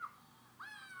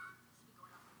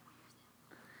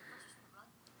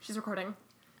She's recording.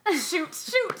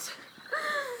 Shoot!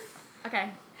 Okay.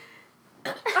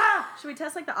 Should we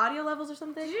test, like, the audio levels or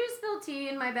something? Did you spill tea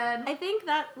in my bed? I think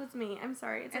that was me. I'm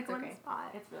sorry. It's like one okay.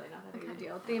 spot. It's really not that big of a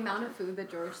deal. The amount of food that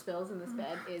George spills in this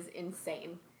bed is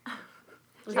insane.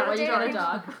 Is that why you got a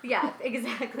dog? Yeah,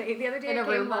 exactly. The other day I came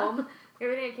Roomba? home. The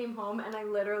other day I came home and I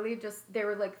literally there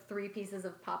were like 3 pieces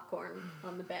of popcorn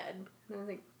on the bed. And I was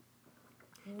like,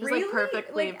 Just, really? like,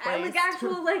 perfectly placed.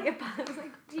 If I was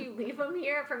like, do you leave them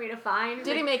here for me to find?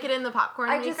 Did he make it in the popcorn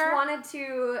maker? I just wanted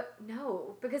to,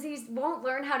 no, because he won't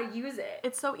learn how to use it.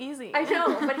 It's so easy. I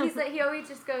know, but he always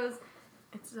just goes,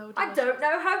 It's so delicious. I don't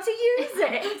know how to use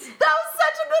it. That was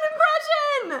such a good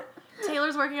impression!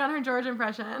 Taylor's working on her George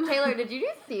impression. Taylor, did you do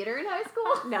theater in high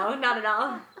school? No, not at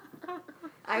all.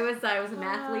 I was an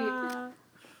athlete.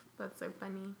 That's so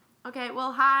funny. Okay,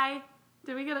 well, hi.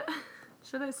 Did we get it?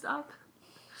 Should I stop?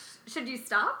 Should you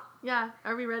stop? Yeah.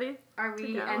 Are we ready? Are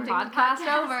we go. ending Podcast the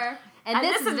podcast over. And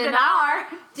this has has been been our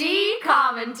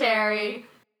D-commentary.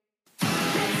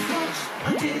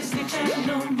 A Disney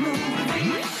Channel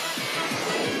movie.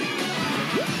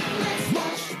 Let's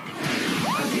watch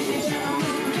a Disney Channel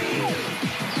movie.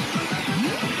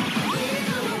 We're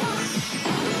gonna watch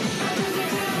a Disney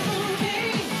Channel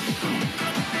movie.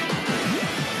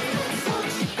 Let's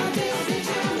watch a Disney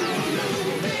Channel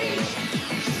movie.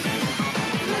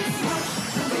 Let's watch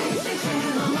a Disney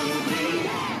Channel movie.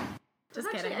 Just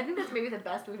Actually, kidding. I think that's maybe the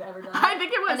best we've ever done. I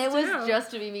think it was And it was too.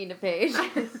 just to be mean to Paige.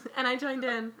 And I joined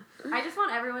in. I just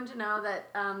want everyone to know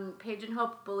that Paige and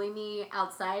Hope bully me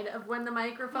outside of when the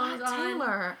microphone's on.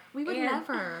 Taylor. We would And-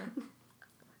 never.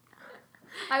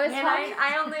 I was And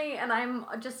talking... I'm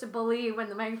just a bully when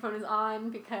the microphone is on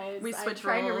because We I switch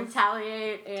try to roles.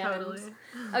 retaliate and Totally.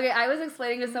 Okay, I was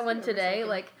explaining to someone what I was today, thinking.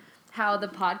 like, how the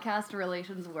podcast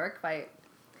relations work by...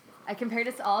 I compared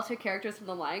us all to characters from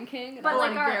The Lion King. And But Oh,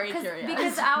 like I'm very curious.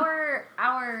 because our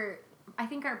I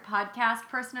think our podcast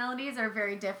personalities are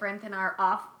very different than our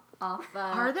off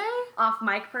Are they? off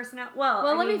mic personality. Well,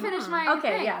 Well, I let me mean, finish my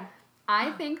Okay, thing. yeah.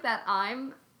 I think that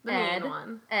I'm The Ed, main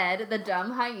one. Ed, the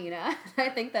dumb hyena. I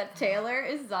think that Taylor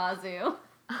is Zazu.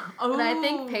 Oh. And I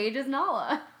think Paige is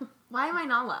Nala. Why am I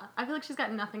Nala? I feel like she's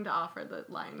got nothing to offer the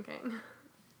Lion King.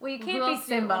 Well, you Who can't be else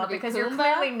do you Simba wanna be, because you're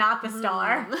Pumbaa? clearly not the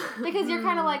star. Because you're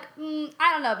kind of like,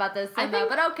 I don't know about this, I Simba, think-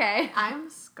 but okay.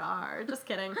 I'm Scar. Just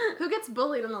kidding. Who gets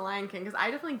bullied in The Lion King? Because I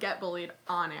definitely get bullied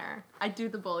on air. I do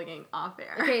the bullying off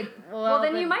air. Okay, Well,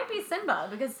 then you might be Simba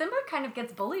because Simba kind of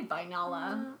gets bullied by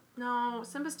Nala. No,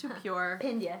 Simba's too pure.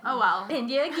 India. Oh well.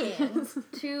 India again.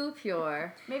 Too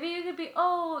pure. Maybe you could be.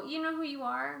 Oh, you know who you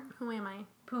are? Who am I?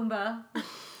 Pumbaa.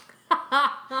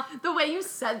 The way you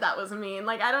said that was mean.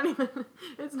 Like, I don't even...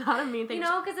 It's not a mean thing. You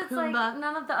know, because it's like Pumbaa.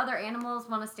 none of the other animals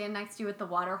want to stand next to you at the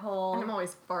water hole. And I'm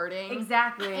always farting.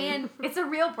 Exactly. And it's a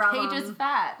real problem. Paige is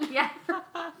fat. Yeah.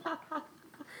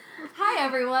 Hi,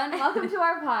 everyone. Welcome to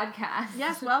our podcast.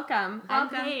 Yes, welcome. I'm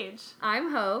Welcome. Paige.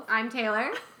 I'm Hope. I'm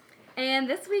Taylor. And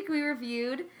this week we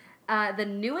reviewed the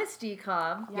newest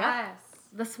DCOM, Yes.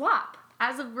 The Swap.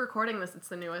 As of recording this, it's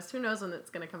the newest. Who knows when it's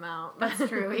going to come out? That's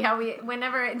true. Yeah,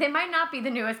 whenever they might not be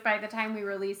the newest by the time we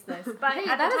release this, but Hey,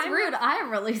 at that the is time rude. I am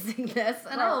releasing this,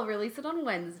 and I Well- will release it on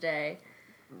Wednesday.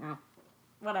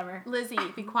 Whatever. Lizzie,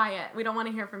 be quiet. We don't want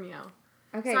to hear from you.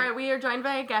 Okay. Sorry, we are joined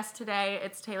by a guest today.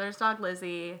 It's Taylor's dog,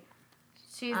 Lizzie.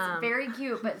 She's Um, very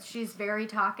cute, but she's very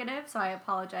talkative. So I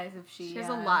apologize if she She has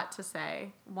a lot to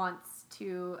say. wants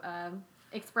to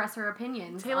express her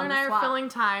opinions. Taylor on and the I are swap. filling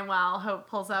time while Hope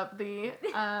pulls up the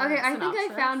Okay, I think I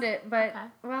found it, but, Okay.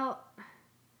 well,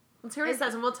 Let's hear what it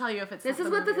says, and we'll tell you if it's... this is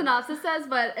what the synopsis says,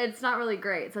 but it's not really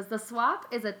great. It says, The Swap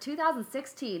is a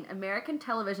 2016 American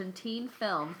television teen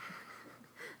film.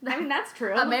 I mean, that's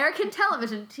true. American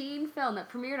television teen film that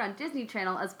premiered on Disney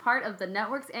Channel as part of the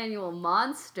network's annual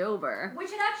Monstober.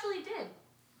 Which it actually did.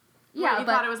 Yeah, you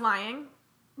but thought it was lying?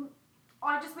 Oh,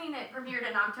 I just mean it premiered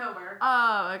in October.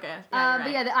 Oh, okay. Yeah,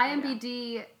 but yeah, the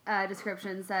IMDb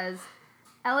description says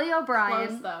Ellie O'Brien.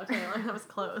 Close, though, Taylor. That was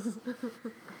close.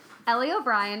 Ellie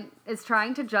O'Brien is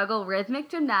trying to juggle rhythmic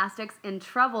gymnastics in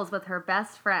troubles with her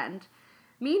best friend.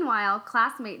 Meanwhile,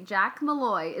 classmate Jack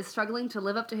Malloy is struggling to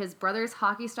live up to his brother's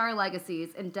hockey star legacies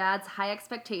and dad's high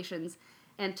expectations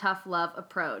and tough love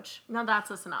approach. Now that's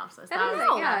a synopsis. That That is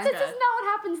was, it, yeah. This that's is good. not what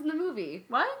happens in the movie.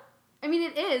 What? I mean,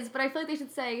 it is, but I feel like they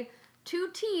should say 2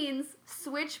 teens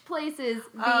switch places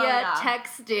via yeah.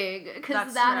 texting, because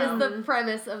That's that is true. the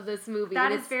premise of this movie. That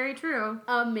and is it's very true.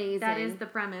 amazing. That is the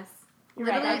premise.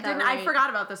 Literally, I didn't. I forgot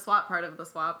about the swap part of the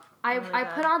swap. I Really I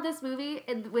bad. put on this movie,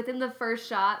 and within the first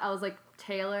shot, I was like,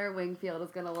 Taylor Wingfield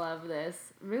is gonna love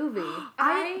this movie.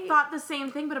 I thought the same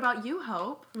thing, but about you,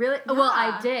 Hope. Really? Well, I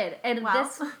Yeah. did, and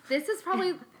Well. this is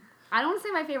probably I don't want to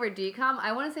say my favorite DCOM.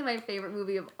 I want to say my favorite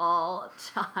movie of all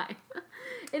time.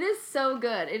 It is so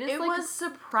good. It was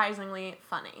surprisingly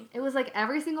funny. It was like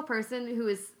every single person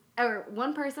or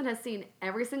one person has seen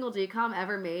every single DCOM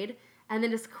ever made, and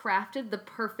then just crafted the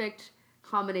perfect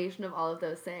combination of all of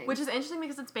those things. Which is interesting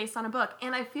because it's based on a book,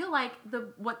 and I feel like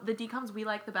the DCOMs we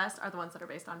like the best are the ones that are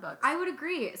based on books. I would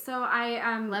agree. So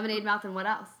I Lemonade Mouth and what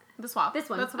else? The swap. This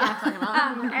one. That's what I'm talking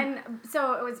about. and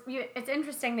so it's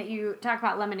interesting that you talk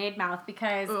about Lemonade Mouth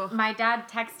because my dad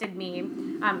texted me.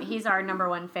 He's our number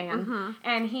one fan,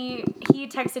 and he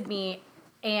texted me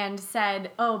and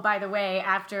said, "Oh, by the way,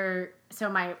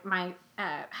 my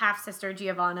half sister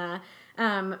Giovanna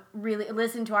really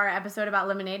listened to our episode about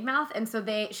Lemonade Mouth, and so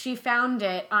she found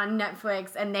it on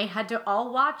Netflix, and they had to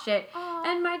all watch it." Aww.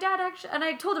 And my dad and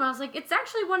I told him, I was like, "It's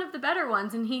actually one of the better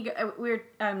ones." And we were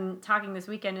talking this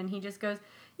weekend, and he just goes,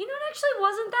 "You know, it actually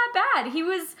wasn't that bad. He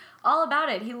was all about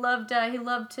it. He loves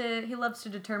to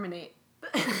determinate."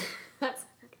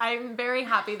 I'm very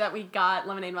happy that we got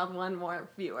Lemonade Mouth one more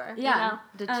viewer. Yeah,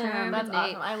 That's awesome.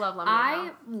 I love Lemonade Mouth.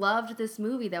 I loved this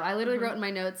movie, though. I literally wrote in my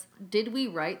notes, did we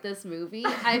write this movie?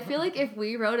 I feel like if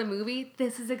we wrote a movie,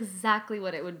 this is exactly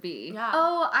what it would be.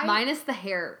 Yeah. Minus the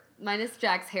hair. Minus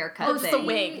Jack's haircut Oh, thing. the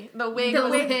wig. The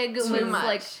wig was too much.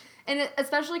 like... And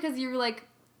especially because you were like,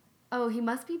 oh, he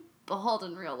must be bald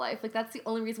in real life. Like, that's the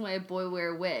only reason why a boy wear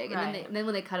a wig. And then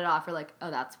when they cut it off, we're like,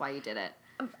 oh, that's why you did it.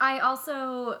 I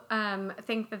also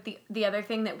think that the other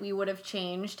thing that we would have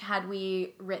changed had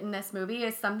we written this movie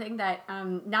is something that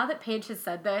now that Paige has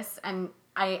said this, and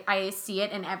I see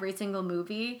it in every single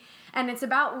movie, and it's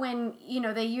about when,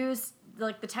 they use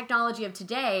like the technology of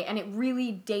today, and it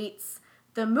really dates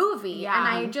the movie. Yeah. And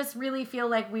I just really feel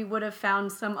like we would have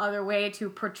found some other way to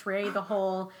portray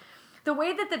the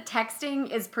way that the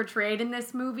texting is portrayed in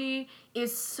this movie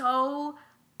is so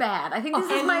bad. I think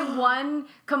this is my one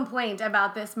complaint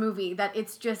about this movie, that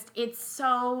it's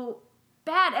so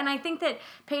bad. And I think that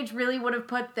Paige really would have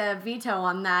put the veto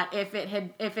on that if it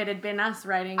had been us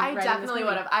writing. I this definitely movie.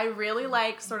 would have. I really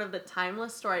like sort of the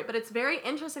timeless story, but it's very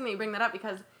interesting that you bring that up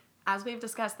because, as we've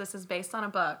discussed, this is based on a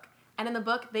book. And in the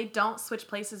book, they don't switch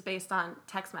places based on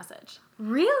text message.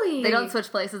 Really? They don't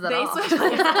switch places at all. They switch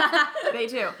places. They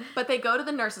do. But they go to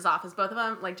the nurse's office. Both of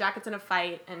them, like, Jack gets in a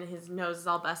fight and his nose is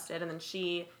all busted, and then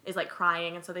she is, like,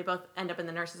 crying, and so they both end up in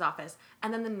the nurse's office.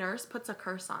 And then the nurse puts a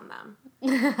curse on them.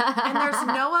 And there's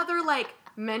no other, like,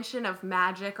 mention of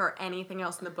magic or anything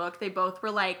else in the book. They both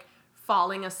were, like,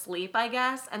 falling asleep, I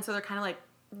guess. And so they're kind of like,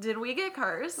 did we get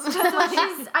cursed?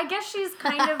 I guess she's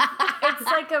kind of, it's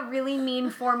like a really mean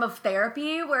form of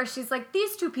therapy where she's like,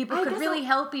 these two people could really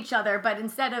help each other, but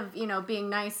instead of, being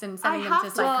nice and sending them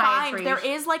to psychiatry. There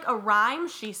is like a rhyme,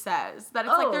 she says, that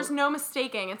it's like there's no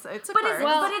mistaking. It's a curse.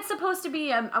 But it's supposed to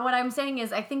be, what I'm saying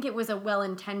is I think it was a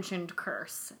well-intentioned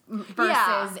curse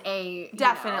versus a,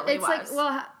 definitely It's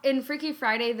like, in Freaky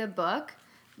Friday, the book,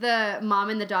 the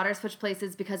mom and the daughter switch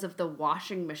places because of the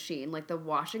washing machine. Like, the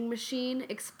washing machine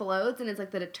explodes, and it's like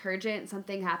the detergent,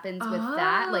 something happens with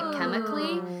that, like,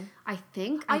 chemically. I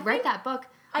think. I read that book.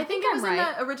 I think it was in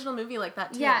the original movie like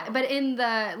that, too. Yeah, but in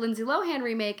the Lindsay Lohan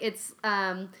remake, it's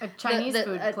a Chinese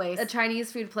food place. A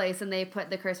Chinese food place, and they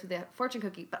put the curse with the fortune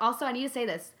cookie. But also, I need to say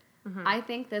this. Mm-hmm. I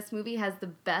think this movie has the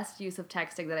best use of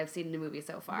texting that I've seen in a movie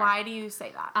so far. Why do you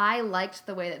say that? I liked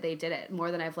the way that they did it more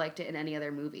than I've liked it in any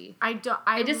other movie.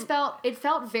 It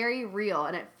felt very real,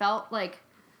 and it felt like,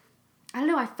 I don't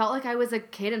know, I felt like I was a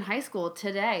kid in high school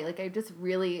today. Like, I just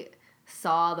really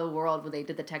saw the world when they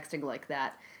did the texting like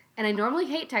that. And I normally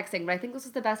hate texting, but I think this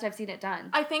is the best I've seen it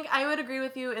done. I think I would agree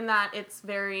with you in that it's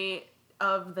very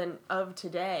of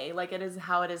today, like it is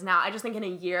how it is now. I just think in a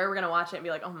year we're gonna watch it and be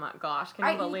like, oh my gosh, can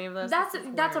you believe this? That's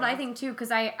what I think too,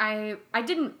 because I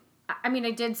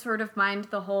did sort of mind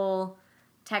the whole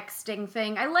texting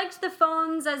thing. I liked the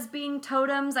phones as being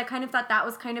totems. I kind of thought that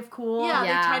was kind of cool. Yeah. They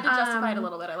tried to justify it a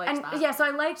little bit. I liked that. Yeah, so I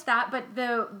liked that, but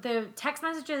the text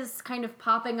messages kind of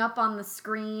popping up on the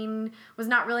screen was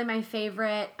not really my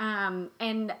favorite.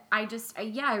 And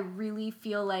I really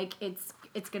feel like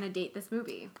it's gonna date this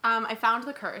movie. I found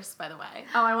the curse, by the way.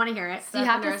 Oh, I want to hear it. So you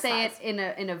have to say it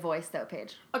in a voice, though,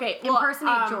 Paige. Okay,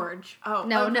 impersonate George. Oh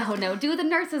no, do the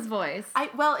nurse's voice.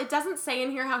 It doesn't say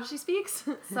in here how she speaks,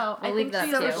 so I think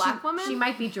she's a black woman. She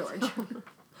might be George.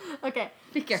 Okay,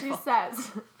 be careful. She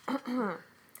says,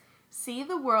 "See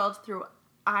the world through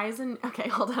eyes and." Okay,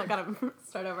 hold on, I gotta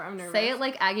start over. I'm nervous. Say it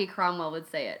like Aggie Cromwell would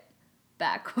say it,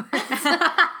 backwards.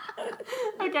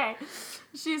 Okay,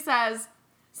 she says.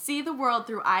 See the world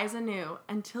through eyes anew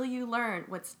until you learn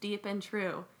what's deep and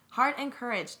true. Heart and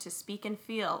courage to speak and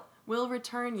feel will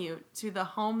return you to the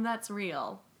home that's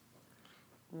real.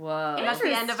 Whoa. And that's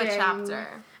the end of a Interesting.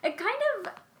 chapter. It kind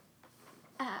of,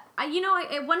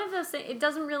 one of those things, it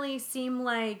doesn't really seem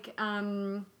like,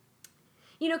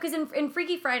 because in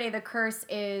Freaky Friday, the curse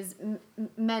is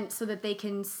meant so that they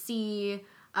can see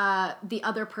the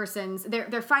other person's,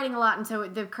 they're fighting a lot, and so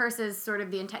the curse is sort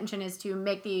of, the intention is to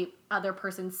make the other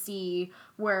person see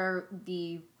where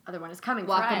the other one is coming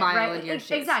Walk from. a mile right? in your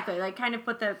shoes. Exactly, like kind of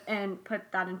put that in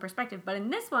perspective. But in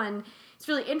this one, it's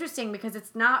really interesting because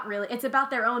it's not really, it's about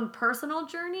their own personal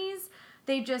journeys.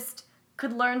 They just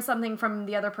could learn something from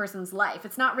the other person's life.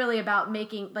 It's not really about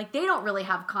making, like, they don't really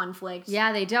have conflict.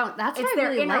 Yeah, they don't. That's It's what I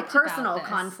their really liked about interpersonal this.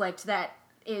 conflict that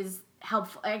is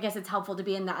helpful. I guess it's helpful to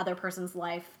be in the other person's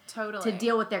life Totally. to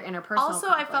deal with their interpersonal Also,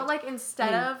 conflict. I felt like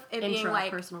instead of it being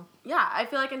like, intrapersonal. yeah, I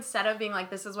feel like instead of being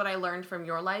like, this is what I learned from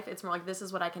your life, it's more like, this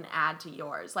is what I can add to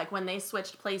yours. Like, when they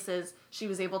switched places, she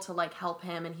was able to, like, help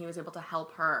him, and he was able to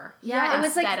help her. Yeah, it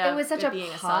was like, instead it was of such a being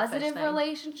selfish positive thing.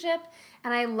 relationship.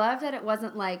 And I love that it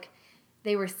wasn't like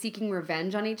they were seeking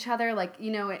revenge on each other. Like,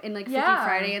 in like Freaky Yeah.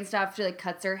 Friday and stuff, she like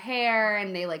cuts her hair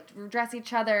and they like dress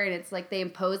each other, and it's like they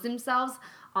impose themselves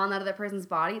on that other person's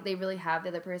body. They really have the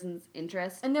other person's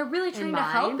interest. And they're really trying to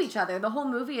help mind. each other. The whole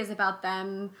movie is about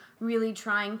them really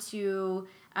trying to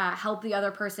help the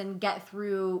other person get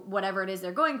through whatever it is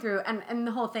they're going through. And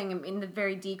the whole thing in the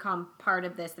very decom part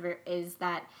of this is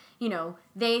that,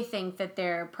 they think that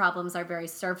their problems are very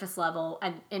surface level,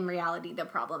 and in reality, the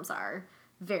problems are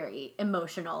very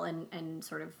emotional and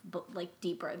sort of like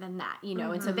deeper than that,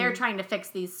 And so they're trying to fix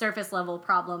these surface level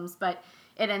problems, but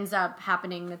it ends up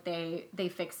happening that they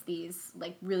fix these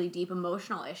like really deep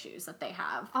emotional issues that they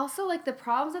have. Also, like, the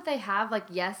problems that they have, like,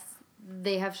 yes,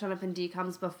 they have shown up in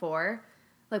DComs before,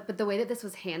 like, but the way that this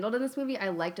was handled in this movie, I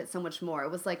liked it so much more.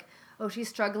 It was like, oh, she's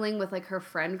struggling with, like, her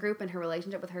friend group and her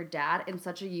relationship with her dad in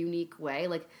such a unique way.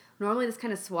 Like, normally this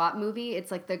kind of SWAT movie,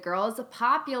 it's like the girl is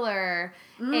popular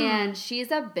and she's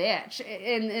a bitch.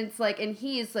 And it's like, and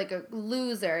he's like a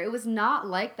loser. It was not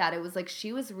like that. It was like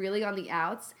she was really on the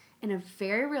outs in a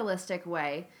very realistic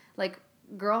way. Like,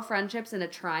 girl friendships in a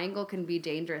triangle can be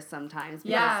dangerous sometimes.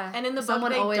 because Yeah. And in the book,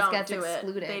 someone they always don't gets do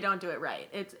excluded. it. They don't do it right.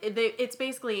 It's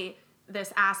basically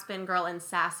this Aspen girl and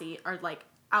Sassy are, like,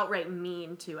 outright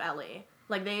mean to Ellie.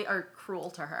 Like, they are cruel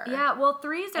to her. Yeah, well,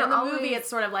 threes are And in the always... movie, it's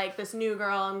sort of like this new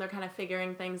girl, and they're kind of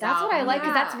figuring things out. That's what I like,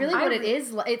 because that's Yeah. really what I it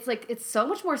is. It's like, it's so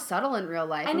much more subtle in real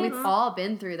life, and And we've it's- all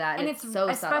been through that, and, and it's it's so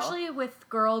especially subtle. with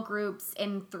girl groups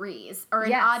in threes or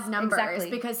in Yes, odd numbers, exactly.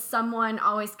 because someone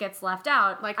always gets left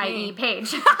out, Like i.e. me.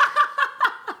 Paige.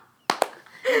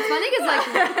 It's funny because,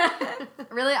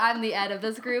 like, really, I'm the Ed of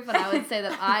this group, and I would say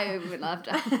that I've been left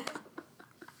out.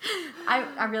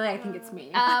 I think it's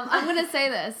me. I'm gonna say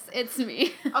this. It's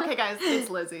me. Okay, guys, it's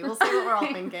Lizzie. We'll see what we're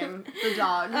all thinking. The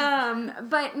dog.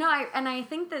 But no, I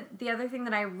think that the other thing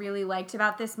that I really liked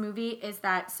about this movie is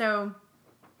that,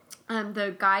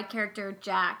 the guy character,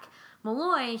 Jack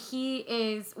Malloy, he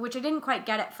is, which I didn't quite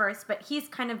get at first, but he's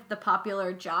kind of the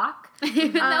popular jock.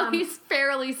 Even though he's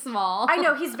fairly small. I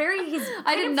know, he's I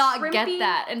kind did of not shrimpy, get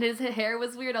that, and his hair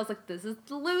was weird. I was like, "This is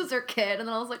the loser kid," and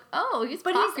then I was like, "Oh, he's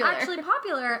but popular." he's actually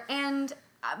popular, and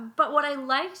but what I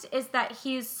liked is that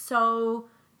he's so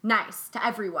nice to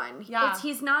everyone. Yeah.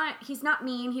 He's not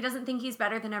mean. He doesn't think he's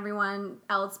better than everyone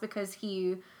else because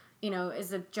he,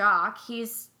 is a jock.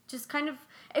 He's just kind of,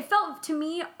 it felt to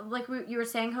me, like you were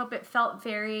saying, Hope, it felt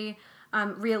very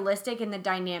realistic in the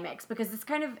dynamics, because this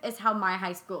kind of is how my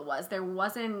high school was. There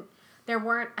wasn't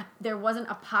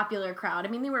a popular crowd. I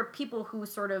mean, there were people who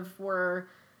sort of were,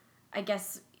 I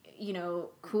guess,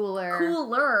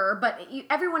 cooler, but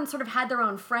everyone sort of had their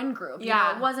own friend group.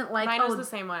 Yeah. It wasn't like, Mine was the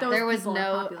same way. those There was people are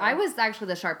no. popular. I was actually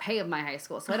the Sharpay of my high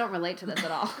school, so I don't relate to this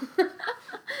at all.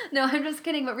 No, I'm just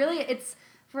kidding. But really, it's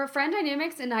for friend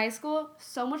dynamics in high school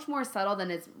so much more subtle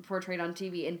than it's portrayed on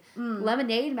TV. And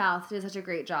Lemonade Mouth did such a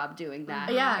great job doing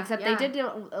that. Yeah, except yeah. they did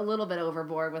a little bit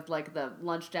overboard with like the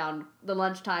lunchtime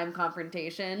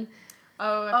confrontation.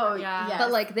 Oh, yeah. yeah.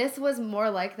 But like this was more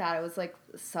like that. It was like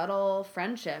subtle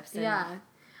friendships. And Yeah.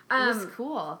 it was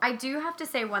cool. I do have to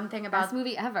say one thing about Best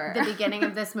movie ever. the beginning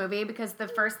of this movie, because the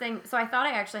first thing, so I thought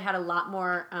I actually had a lot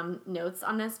more notes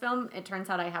on this film. It turns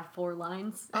out I have 4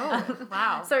 lines. Oh,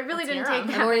 wow. So it really Let's didn't hear take 'em.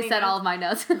 that I've already many said notes. all of my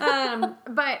notes.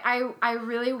 But I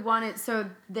really wanted, so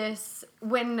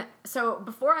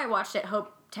before I watched it,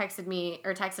 Hope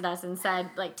texted us and said,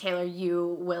 like, Taylor,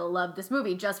 you will love this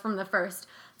movie just from the first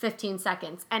 15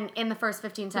 seconds. And in the first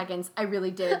 15 seconds, I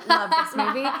really did love this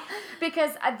movie,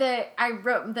 because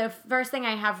the first thing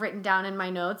I have written down in my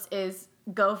notes is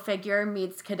 "Go Figure"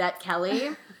 meets Cadet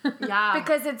Kelly. Yeah.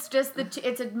 because it's just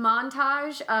it's a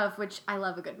montage of which I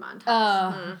love a good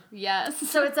montage. Yes.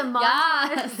 So it's a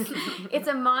montage. It's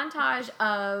a montage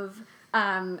of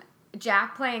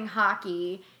Jack playing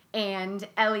hockey and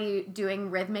Ellie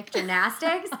doing rhythmic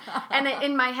gymnastics. And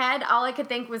in my head, all I could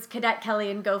think was Cadet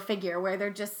Kelly and Go Figure, where they're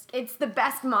just, it's the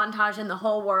best montage in the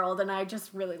whole world, and I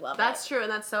just really love That's it. true, and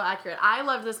that's so accurate. I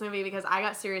love this movie because I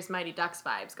got serious Mighty Ducks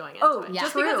vibes going into it. yeah.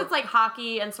 Just True. because it's like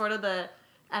hockey and sort of the,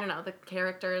 I don't know, the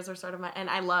characters are sort of and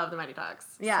I love the Mighty Ducks.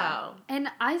 Yeah. So. And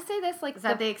I say this like Is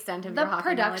that the extent of the your hockey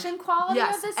production knowledge? quality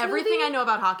Yes, of this everything movie. I know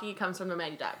about hockey comes from the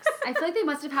Mighty Ducks. I feel like they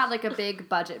must have had like a big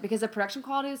budget because the production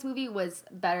quality of this movie was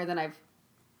better than I've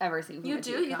ever seen. From You a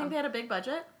do? You sitcom. think they had a big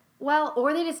budget? Well,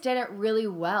 or they just did it really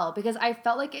well because I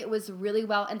felt like it was really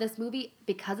well. And this movie,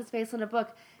 because it's based on a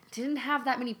book, didn't have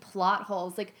that many plot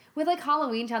holes. Like with like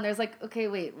Halloween Town, there's like, okay,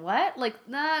 wait, what? Like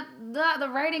the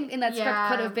writing in that script Yeah.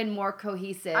 could have been more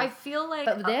cohesive. I feel like...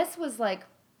 but this was like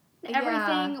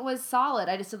everything was solid.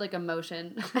 I just did like a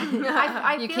motion.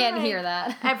 I You feel can't like hear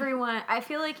that. Everyone, I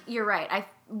feel like you're right.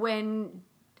 When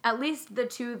at least the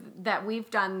two that we've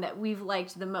done that we've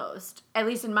liked the most, at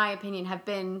least in my opinion, have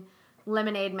been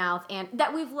Lemonade Mouth, and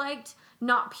that we've liked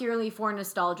not purely for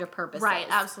nostalgia purposes. Right,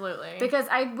 absolutely. Because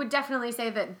I would definitely say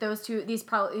that these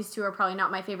two are probably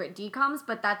not my favorite DComs,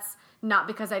 but that's not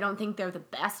because I don't think they're the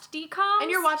best DComs. and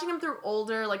you're watching them through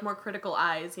older, like more critical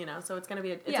eyes, you know, so it's gonna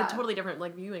be Yeah. a totally different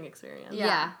like viewing experience.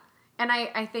 Yeah. And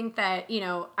I think that, you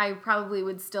know, I probably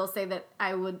would still say that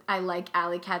I like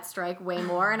Alley Cat Strike way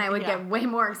more, and I would Yeah. get way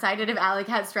more excited if Alley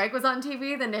Cat Strike was on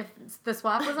TV than if The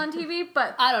Swap was on TV,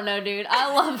 but I don't know, dude.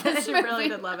 I love this She movie. really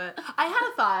did love it. I had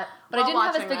a thought, But I while didn't have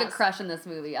as watching big a this. crush in this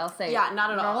movie, I'll say. Yeah,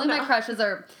 not at all, Normally my no. crushes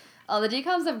are... the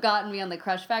DComs have gotten me on the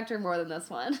crush factor more than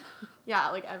this one. Yeah,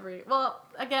 like well,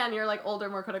 again, you're like older,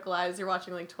 more critical eyes. You're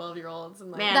watching like 12-year-olds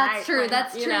and like Man, That's true,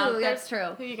 that's you true, know, that's true.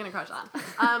 Who are you gonna crush on?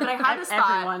 But I had this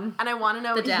thought, Everyone. and I want to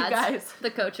know The what you dads, guys.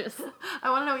 the coaches. I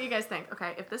want to know what you guys think.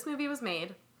 Okay, if this movie was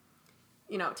made,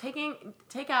 you know,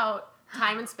 take out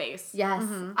time and space. Yes.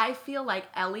 I feel like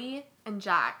Ellie and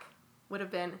Jack would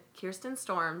have been Kirsten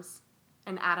Storms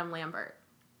and Adam Lambert.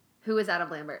 Who is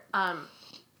Adam Lambert?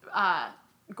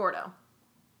 Gordo.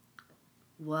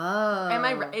 Whoa. Am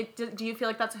I right? Do you feel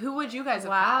like that's who would you guys have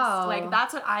Wow. cast? Like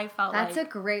that's what I felt That's like. a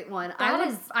great one.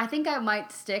 That I think I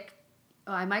might stick...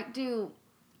 I might do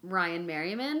Ryan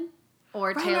Merriman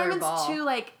or Ryan Taylor Merriman's Ball. too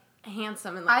like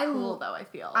handsome and like cool though. I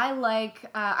feel.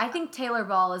 I think Taylor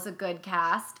Ball is a good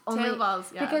cast. Taylor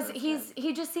Ball's- yeah, because that's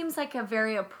he just seems like a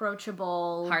very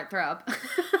approachable. Heartthrob.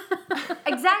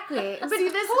 Exactly. But See,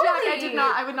 this Jack,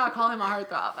 I would not call him a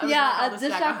heartthrob. I would not call this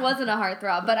Jack wasn't a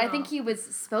heartthrob, but I No. think he was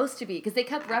supposed to be because they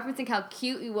kept referencing how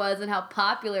cute he was and how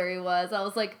popular he was. I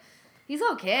was like, he's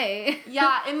okay.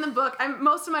 Yeah, in the book,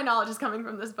 most of my knowledge is coming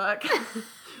from this book.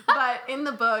 But in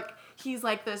the book, he's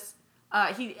like this.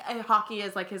 Hockey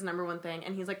is like his number one thing,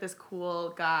 and he's like this cool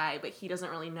guy, but he doesn't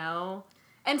really know.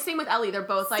 And same with Ellie, they're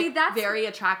both like very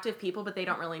attractive people, but they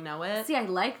don't really know it. See, I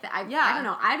like that. I Yeah.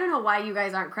 don't know why you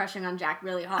guys aren't crushing on Jack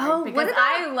really hard. Oh, because what about-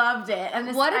 I loved it.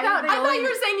 And What about I thought you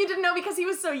were saying you didn't know because he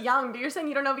was so young. You're saying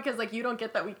you don't know because like you don't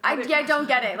get that we. I don't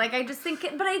get it. Like I just think,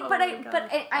 but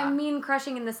I Yeah. mean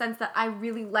crushing in the sense that I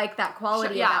really like that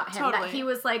quality Sure, yeah, about him. totally. That he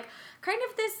was like kind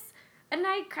of this, and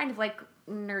I kind of like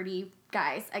nerdy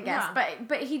guys, I guess. Yeah.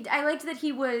 But I liked that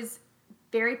he was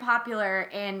very popular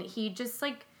and he just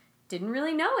like didn't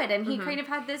really know it, and he kind of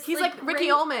had this. He's like Ricky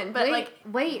great- Ullman, but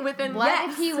wait. within What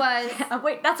yes. if he was?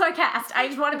 Wait, that's what I cast. I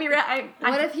just want to be.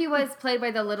 What if he was played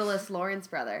by the littlest Lawrence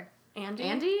brother, Andy?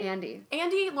 Andy?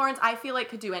 Andy Lawrence, I feel like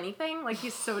could do anything. Like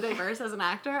he's so diverse as an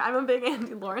actor. I'm a big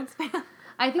Andy Lawrence fan.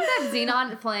 I think that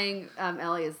Xenon playing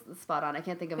Ellie is spot on. I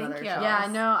can't think of Thank another. you. choice. Yeah,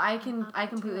 no, I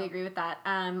completely agree with that.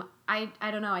 I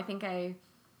don't know. I think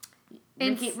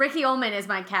Ricky Ullman is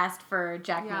my cast for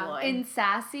Jack Yeah. Malloy. In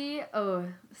Sassy,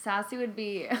 Sassy would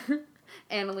be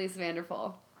Annalise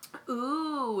Vanderpool.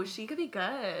 Ooh, she could be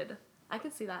good. I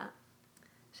could see that.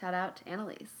 Shout out to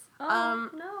Annalise. no.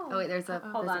 Oh wait, there's a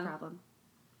Hold there's on. a problem.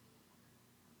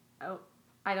 Oh,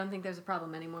 I don't think there's a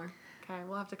problem anymore. Okay,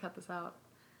 we'll have to cut this out.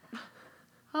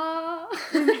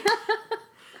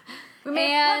 And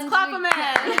Let's clap him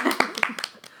in.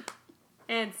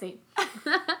 And see.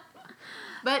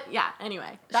 But yeah,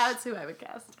 anyway, that's who I would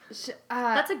cast.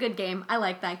 That's a good game. I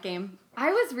like that game.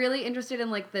 I was really interested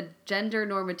in like the gender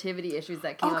normativity issues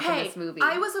that came up in this movie.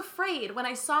 I was afraid when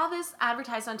I saw this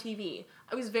advertised on TV.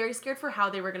 I was very scared for how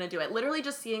they were going to do it. Literally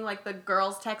just seeing like the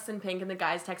girls text in pink and the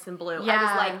guys text in blue. I Yeah.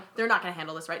 was like, they're not going to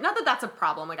handle this right. Not that that's a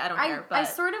problem. Like, I don't care. But I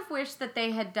sort of wish that they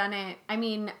had done it. I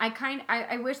mean,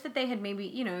 I wish that they had maybe,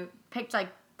 picked like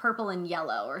purple and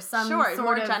yellow or some Sure, sort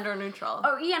more of gender neutral.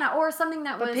 or or something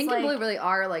that But was pink like, and blue really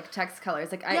are like text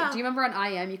colors. Like, Yeah. do you remember on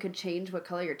IM you could change what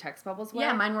color your text bubbles were?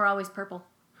 yeah, mine were always purple.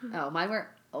 Oh, mine were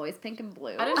always pink and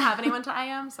blue. I didn't have anyone to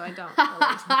IM, so I don't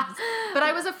really. But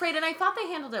I was afraid, and I thought they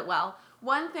handled it well.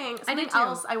 One thing, something too.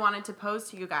 else I wanted to pose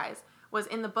to you guys was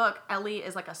in the book, Ellie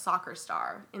is like a soccer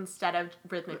star instead of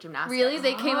rhythmic gymnastics. Really?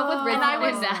 They came up with And rhythmic I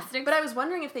was, gymnastics? but I was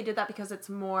wondering if they did that because it's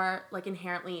more like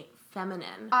inherently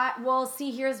feminine. Well,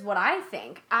 see, here's what I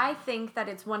think. I think that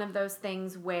it's one of those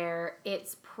things where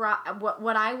it's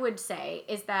what I would say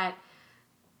is that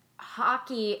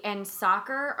hockey and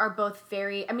soccer are both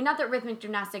very, I mean, not that rhythmic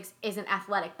gymnastics isn't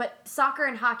athletic, but soccer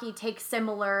and hockey take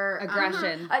similar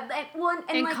Aggression. and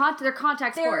like, They're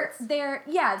contact sports.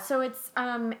 so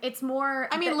it's more.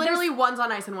 I mean, literally one's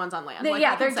on ice and one's on land. Like,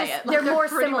 I they're can say just it. Like, they're more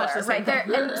pretty similar, much the same right?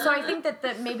 thing. And so I think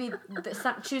that maybe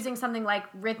choosing something like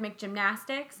rhythmic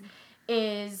gymnastics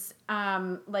is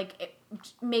it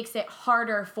makes it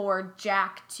harder for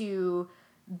Jack to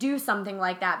do something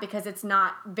like that because it's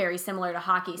not very similar to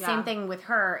hockey. Yeah. Same thing with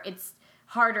her. It's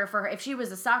harder for her. If she was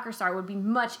a soccer star, it would be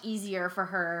much easier for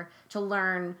her to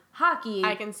learn hockey.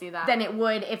 I can see that. Than it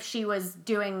would if she was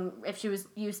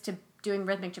used to doing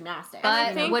rhythmic gymnastics. But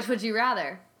I think- which would you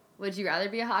rather? Would you rather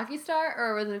be a hockey star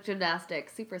or a rhythmic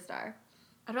gymnastics superstar?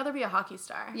 I'd rather be a hockey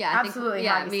star. Yeah, Absolutely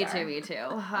Yeah, hockey me star. too. Me too.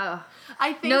 Oh.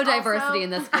 I think No also- diversity in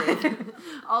this group.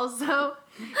 Also,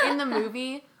 in the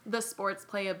movie, the sports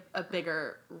play a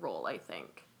bigger role, I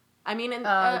think. I mean,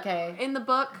 okay. In the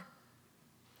book,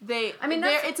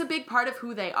 it's a big part of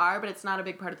who they are, but it's not a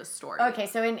big part of the story. Okay,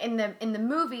 so in the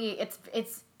movie,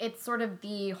 it's sort of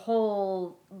the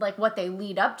whole like what they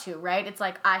lead up to, right? It's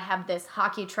like I have this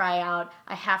hockey tryout,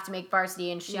 I have to make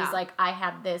varsity, and she's Yeah. like I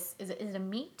have this. Is it a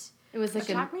meet? It was like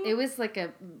track meet? it was like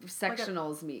a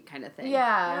sectionals meet kind of thing.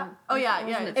 Yeah. Oh yeah, It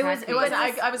yeah. wasn't a It was. track It was.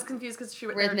 meet. I was confused because they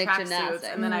were Rhythmic tracksuits, gymnastics.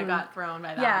 and then I got thrown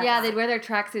by that. Yeah. Yeah, they'd wear their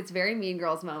tracksuits. Very Mean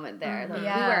Girls moment there. Like,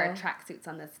 Yeah. we wear our tracksuits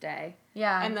on this day.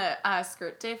 Yeah. And the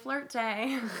skirt day, flirt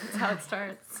day. That's how it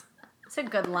starts. it's a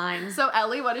good line. So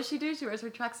Ellie, what does she do? She wears her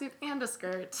tracksuit and a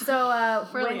skirt. So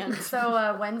Brilliant.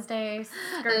 Wednesday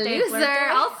skirt day, Loser, flirt day.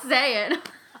 I'll say it.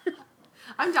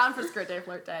 I'm down for skirt day,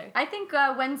 flirt day. I think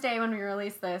Wednesday when we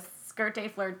release this, skirt day,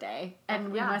 flirt day, and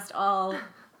we Yeah. must all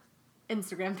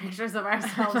Instagram pictures of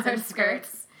ourselves in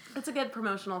skirts. It's a good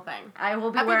promotional thing. I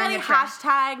will be Everybody wearing a dress.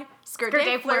 hashtag skirt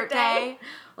day, flirt day.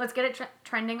 Let's get it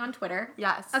trending on Twitter.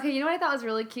 Yes. Okay, you know what I thought was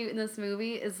really cute in this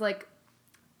movie is like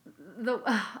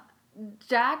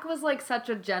Jack was like such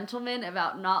a gentleman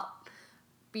about not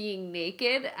being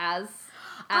naked as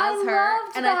I her,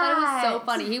 loved and I thought it was so that.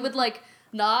 funny. He would like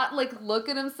not like look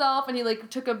at himself, and he like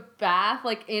took a bath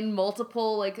like in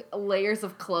multiple like layers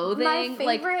of clothing.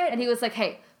 Like, favorite- and he was like,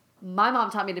 "Hey, my mom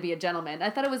taught me to be a gentleman." I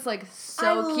thought it was like so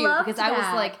I cute loved because I was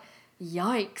that. like,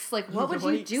 "Yikes! Like, what would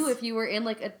you do Yikes. if you were in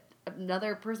like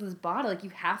another person's body? Like, you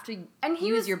have to And he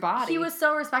use was, your body." He was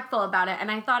so respectful about it, and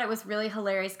I thought it was really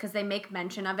hilarious because they make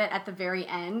mention of it at the very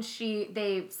end.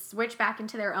 They switch back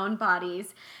into their own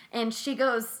bodies, and she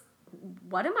goes,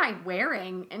 "What am I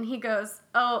wearing?" And he goes,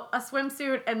 "Oh, a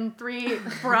swimsuit and 3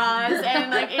 bras,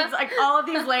 and like it's like all of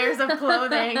these layers of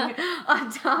clothing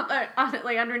on top,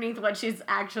 like underneath what she's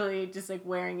actually just like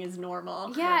wearing is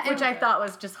normal." Yeah, which and- I thought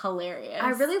was just hilarious. I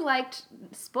really liked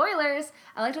spoilers.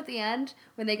 I liked at the end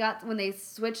when they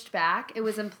switched back. It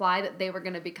was implied that they were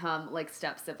going to become like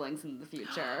step siblings in the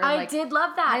future. I Like, did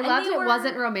love that. I And loved they it. were- It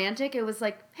wasn't romantic. It was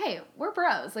like, hey, we're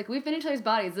bros. Like we've been in each other's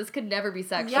bodies. This could never be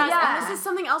sexual. Yes, Yeah. and this is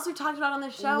something else we talked about on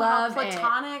the show. Love how it.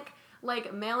 platonic,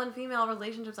 like male and female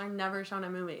relationships are never shown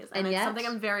in movies, and it's yet- something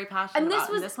I'm very passionate And this about.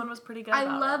 was- and this one was pretty good. I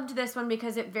about loved this one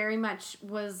because it very much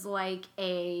was like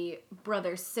a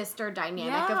brother-sister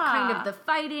dynamic of Yeah. kind of the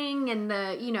fighting and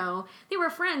the, they were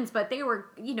friends, but they were,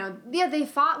 Yeah, they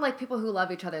fought like people who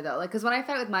love each other though. Like, because when I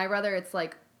fight with my brother, it's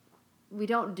like we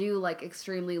don't do like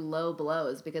extremely low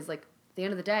blows because like at the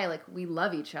end of the day, like we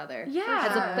love each other.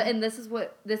 Yeah. And this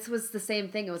was the same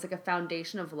thing. It was like a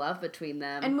foundation of love between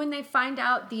them. and when they find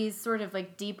out these sort of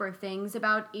like deeper things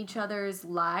about each other's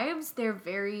lives, they're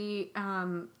very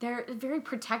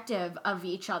protective of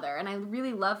each other, and I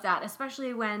really love that,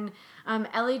 especially when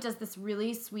Ellie does this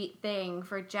really sweet thing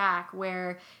for Jack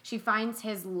where she finds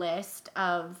his list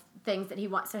of things that he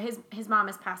wants. So his mom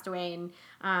has passed away,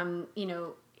 and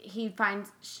he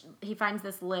finds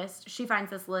this list. She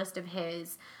finds this list of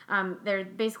his. They're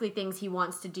basically things he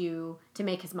wants to do to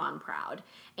make his mom proud,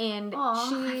 and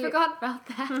I forgot about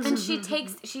that. and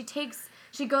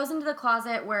she goes into the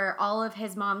closet where all of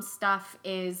his mom's stuff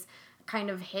is kind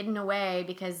of hidden away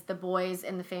because the boys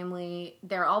in the family,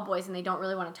 they're all boys and they don't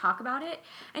really want to talk about it.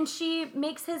 And she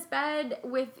makes his bed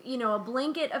with, a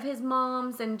blanket of his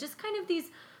mom's and just kind of these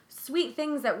sweet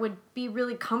things that would be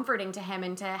really comforting to him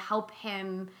and to help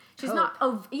him. She's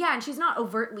Cope. and she's not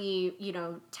overtly,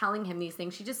 telling him these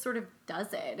things. She just sort of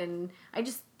does it. And I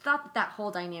just thought that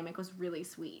whole dynamic was really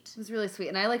sweet. It was really sweet,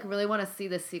 and I really want to see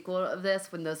the sequel of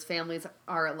this when those families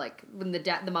are when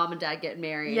the mom and dad get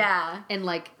married. Yeah. And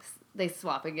they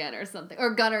swap again or something,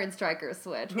 or Gunnar and Stryker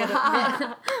switch.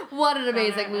 What an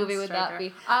amazing movie would that be?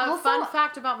 Fun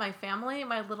fact about my family: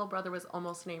 my little brother was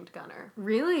almost named Gunnar.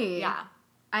 Really? Yeah.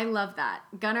 I love that.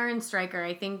 Gunnar and Stryker,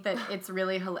 I think that it's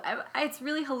really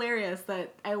hilarious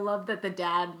that I love that the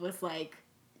dad was like,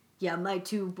 yeah,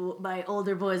 my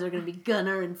older boys are going to be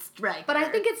Gunnar and Stryker. But I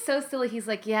think it's so silly. He's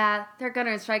like, yeah, they're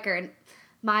Gunnar and Stryker, and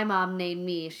my mom named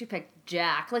me. She picked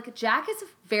Jack. Jack is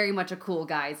very much a cool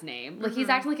guy's name. He's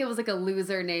acting like it was a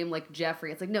loser name like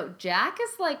Jeffrey. It's like, no, Jack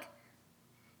is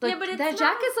yeah, but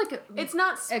Jack is it's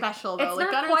not special though. it's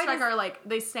not Gunnar and quite Stryker are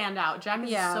they stand out. Jack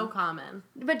is so common.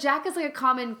 But Jack is a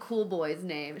common cool boy's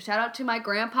name. Shout out to my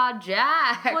grandpa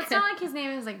Jack. Well, it's not like his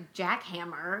name is Jack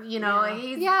Hammer, Yeah.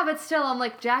 He's, yeah, but still, I'm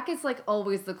like, Jack is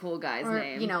always the cool guy's or,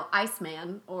 name.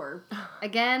 Iceman or...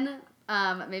 Again,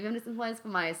 maybe I'm just influenced by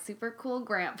my super cool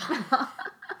grandpa.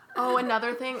 Oh,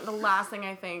 another thing, the last thing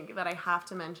I think that I have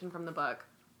to mention from the book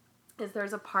is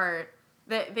there's a part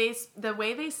that the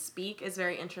way they speak is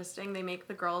very interesting. They make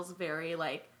the girls very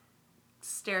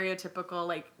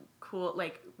stereotypical cool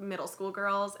middle school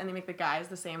girls, and they make the guys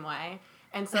the same way.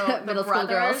 And so the Middle school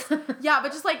brothers, girls. yeah,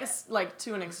 but just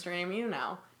to an extreme,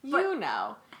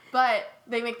 But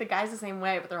they make the guys the same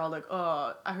way, but they're all like,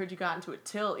 oh, I heard you got into a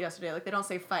tilt yesterday. They don't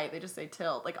say fight, they just say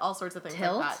tilt. All sorts of things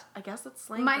Tilt? like that. I guess that's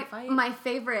slang for fight. My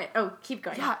favorite... Oh, keep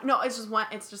going. Yeah, no, it's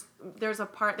just there's a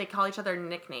part, they call each other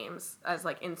nicknames as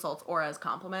insults or as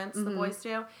compliments, the boys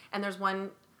do. And there's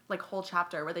one whole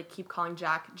chapter where they keep calling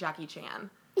Jack Jackie Chan.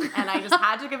 And I just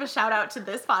had to give a shout out to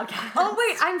this podcast. Oh,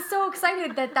 wait, I'm so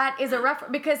excited that is a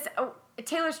reference, because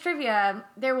Taylor's Trivia,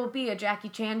 there will be a Jackie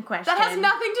Chan question. That has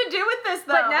nothing to do with this,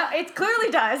 though. But no, it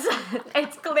clearly does.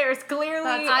 There's clearly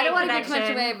I don't want to give too much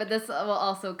connection. away, but this will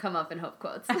also come up in Hope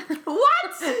Quotes.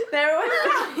 What? There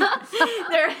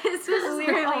is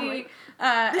clearly...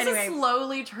 This anyway. is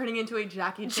slowly turning into a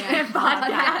Jackie Chan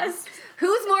podcast.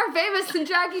 Who's more famous than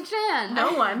Jackie Chan?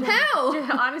 No one. Who?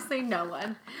 Honestly, no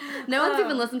one. No one's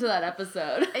even listened to that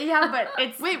episode. Yeah, but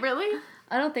it's... Wait, really?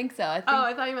 I don't think so. I think Oh,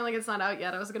 I thought you meant it's not out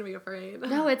yet. I was gonna be afraid.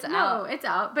 no, it's No, out. it's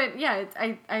out. But yeah, it's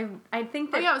I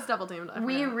think that Oh yeah, it was double teamed.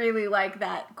 we really like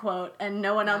that quote, and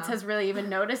no one else has really even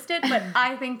noticed it. But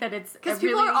I think that it's because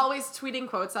people are always tweeting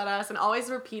quotes at us and always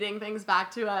repeating things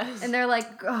back to us. And they're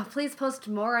like, oh, please post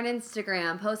more on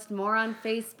Instagram, post more on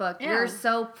Facebook. Yeah. You're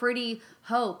so pretty,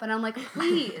 Hope. And I'm like,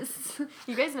 please.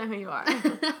 you guys know who you are.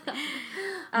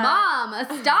 Mom,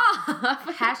 stop.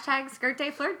 hashtag skirt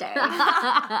day flirt day.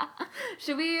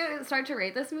 Should we start to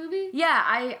rate this movie? Yeah,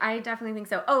 I definitely think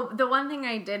so. Oh, the one thing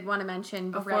I did want to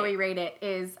mention before right. we rate it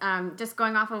is just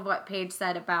going off of what Paige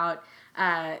said about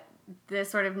the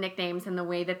sort of nicknames and the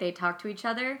way that they talk to each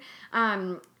other.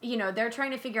 They're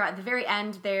trying to figure out at the very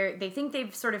end, they think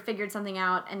they've sort of figured something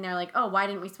out, and they're like, oh, why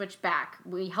didn't we switch back?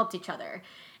 We helped each other.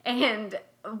 And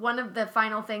one of the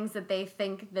final things that they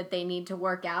think that they need to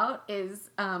work out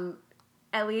is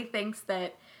Ellie thinks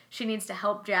that she needs to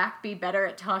help Jack be better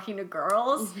at talking to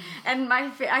girls. And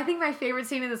I think my favorite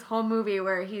scene in this whole movie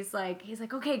where he's like,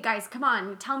 okay, guys, come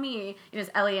on, tell me, it's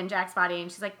Ellie in Jack's body,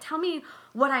 and she's like, tell me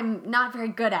what I'm not very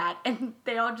good at. And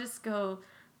they all just go,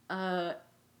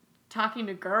 talking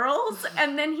to girls?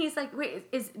 And then he's like,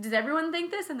 wait, does everyone think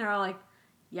this? And they're all like,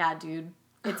 yeah, dude.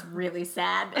 It's really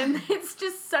sad. And it's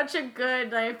just such a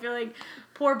good, I feel like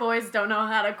poor boys don't know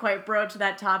how to quite broach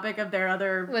that topic of their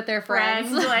other With their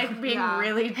friends. being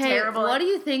really Hey, terrible. what do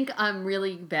you think I'm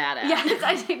really bad at? Yeah,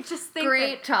 I just think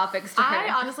Great topics to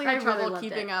I honestly I had really trouble loved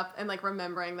keeping it. up and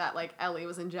remembering that Ellie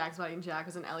was in Jack's body and Jack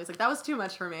was in Ellie's. That was too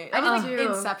much for me. I That was did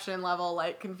too. Inception level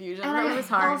confusion. And It was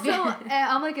hard. Also,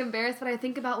 I'm embarrassed, but I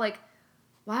think about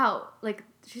wow,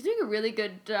 she's doing a really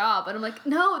good job, and I'm like,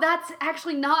 no, that's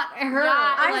actually not her. Yeah,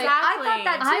 I thought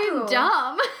that too. I'm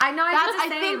dumb. I know, I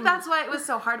think that's why it was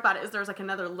so hard about it. Is there's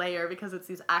another layer because it's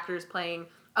these actors playing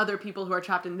other people who are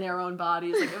trapped in their own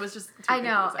bodies. It was just. Too I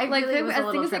know. confusing. Really was a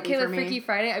little things that trippy came for with me. Freaky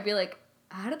Friday, I'd be like,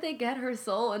 how did they get her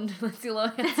soul into Lindsay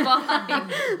Lohan's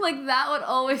body? That would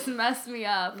always mess me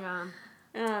up. Yeah.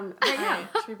 But yeah.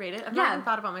 Okay, should we rate it? I've Yeah. not even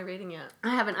thought about my rating yet. I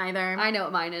haven't either. I know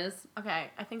what mine is. Okay,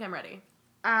 I think I'm ready.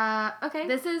 Okay.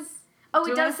 This is. Oh,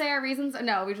 do it we want does to say our reasons?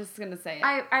 No, we're just gonna say it.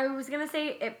 I was gonna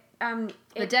say The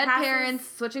it dead passes- parents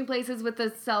switching places with the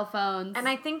cell phones. And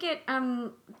I think it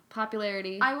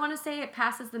popularity. I want to say it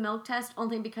passes the milk test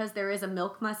only because there is a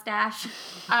milk mustache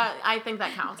I think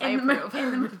that counts. I in the approve.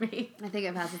 in the movie. I think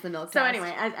it passes the milk So test.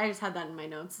 anyway, I just had that in my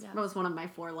notes. Yeah. That was one of my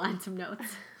 4 lines of notes.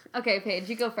 Okay, Paige,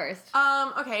 you go first.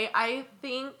 Okay, I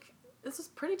think this is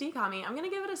pretty decommy. I'm gonna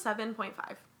give it a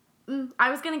 7.5. I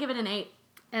was gonna give it an 8.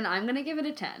 And I'm gonna give it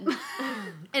a 10.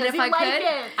 And if you I like could,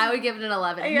 it. I would give it an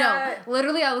 11. Yeah. No,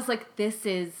 literally, I was like, this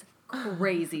is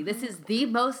crazy. This is the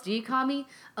most decommy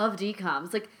of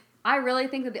decoms. Like, I really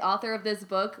think that the author of this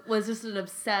book was just an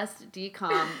obsessed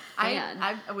decom fan.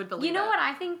 I would believe You know it. what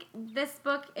I think this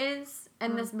book is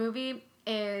and this movie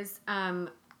is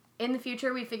in the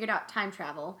future we figured out time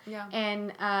travel. Yeah.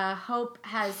 And Hope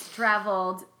has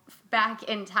traveled back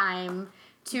in time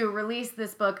to release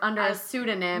this book under a As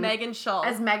pseudonym Megan Shull.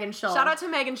 as Megan Shull. Shout out to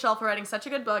Megan Shull for writing such a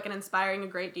good book and inspiring a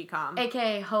great decom.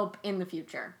 AKA Hope in the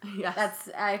future. Yes.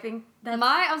 I think that's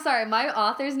my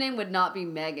author's name would not be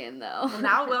Megan, though. Well,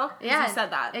 now it will. 'Cause Yeah, you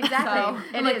said that. exactly.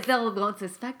 So, I'm like, they won't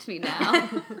suspect me now.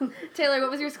 Taylor,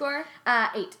 what was your score?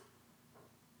 8.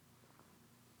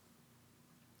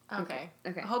 okay.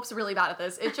 Okay. Hope's really bad at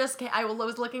this. It just I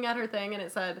was looking at her thing and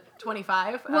it said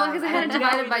 25. Well, because I had it and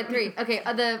divided now by we- 3. Okay,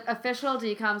 the official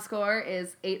decom score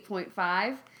is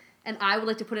 8.5, and I would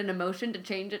like to put in a motion to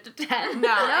change it to 10. No,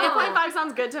 No. 8.5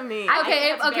 sounds good to me. I think Okay,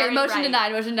 that's okay, very motion right.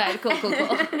 denied, motion denied. Cool, cool,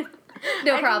 cool.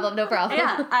 No problem, no problem.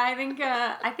 Yeah, I think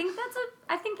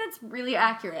that's really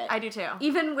accurate. I do too.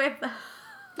 Even with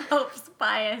Hope's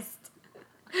biased.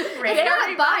 It's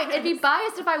not biased. It'd be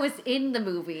biased if I was in the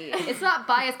movie. It's not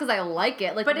biased because I like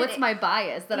it. Like, But what's my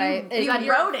bias? That I you that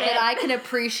wrote it. That I can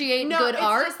appreciate No, good it's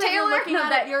art. just that Taylor, you're looking No, at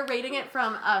that- it, you're rating it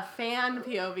from a fan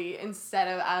POV instead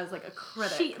of as like a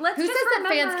critic. Let's who just says that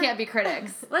remember, fans can't be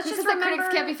critics? Let's who just says that remember-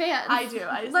 critics can't be fans? I do.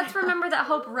 I just, Let's remember that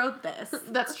Hope wrote this.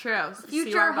 That's true. So you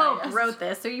Future are Hope biased. wrote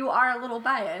this, so you are a little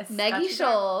biased. Maggie Got you there.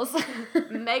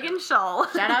 Scholes. Megan Shull.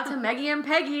 Shout out to Maggie and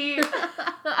Peggy.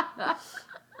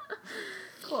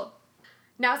 Cool.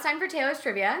 Now it's time for Taylor's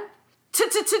trivia.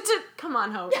 Come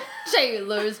on, Hope.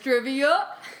 Taylor's trivia.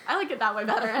 I like it that way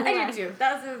better. I Anyway. do too.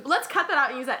 That's Let's cut that out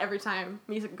and use that every time.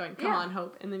 Music going, come Yeah. on,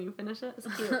 Hope, and then you finish it. It's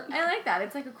cute. I like that.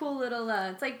 It's like a cool little.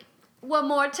 It's like One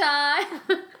more time.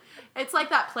 It's like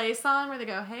that play song where they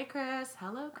go, hey, Chris,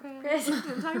 hello, Chris. Chris. You know what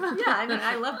I'm talking about? Yeah, I mean,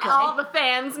 I love Play. All the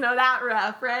fans know that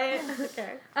ref, right?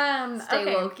 Okay. Stay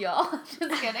okay. woke, y'all.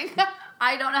 Just kidding.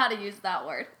 I don't know how to use that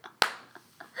word.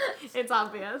 It's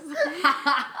obvious.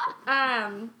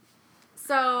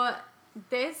 So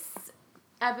this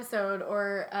episode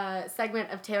or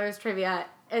segment of Taylor's trivia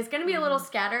is going to be a little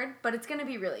scattered, but it's going to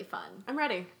be really fun. I'm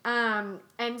ready. And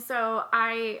so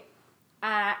I,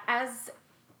 as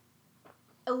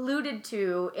alluded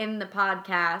to in the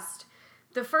podcast,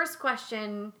 the first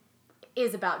question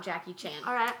is about Jackie Chan.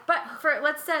 All right. But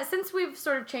let's since we've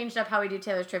sort of changed up how we do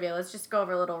Taylor's trivia, let's just go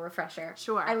over a little refresher.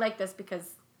 Sure. I like this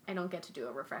because I don't get to do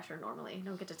a refresher normally. I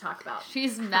don't get to talk about.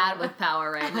 She's mad with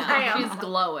power right now. I am. She's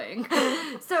glowing.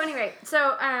 So anyway,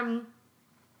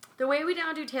 the way we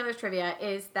now do Taylor's trivia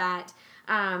is that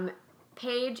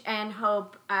Paige and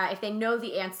Hope, if they know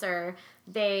the answer,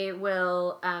 they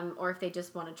will, or if they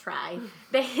just want to try,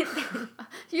 they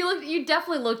You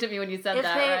definitely looked at me when you said If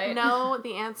that, they right? know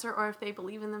the answer or if they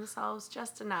believe in themselves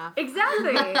just enough.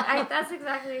 exactly. That's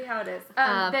exactly how it is.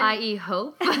 I.e.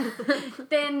 Hope.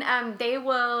 Then they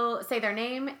will say their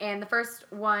name, and the first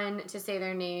one to say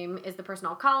their name is the person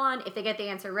I'll call on. If they get the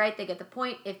answer right, they get the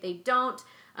point. If they don't,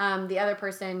 the other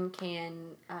person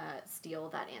can steal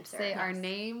that answer. Say our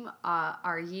name,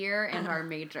 our year, and our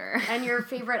major. And your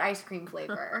favorite ice cream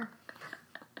flavor.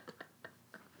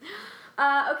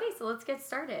 Okay, so let's get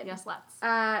started. Yes, let's.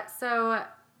 So,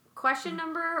 question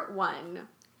number 1.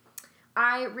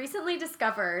 I recently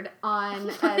discovered on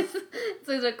a,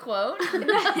 So is it a quote?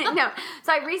 no.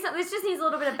 So I recently. This just needs a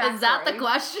little bit of backstory. Is that the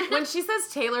question? When she says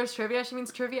Taylor's trivia, she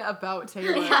means trivia about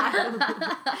Taylor.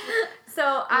 So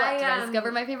What I did I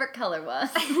discover my favorite color was?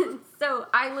 So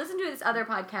I listened to this other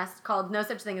podcast called No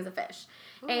Such Thing as a Fish,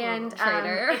 and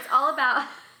traitor. it's all about.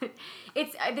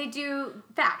 It's they do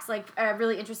facts, like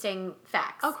really interesting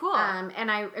facts. Oh, cool.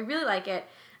 And I really like it.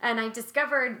 And I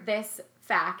discovered this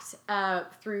fact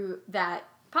through that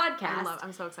podcast.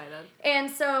 I'm so excited. And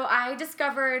so I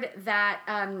discovered that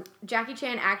Jackie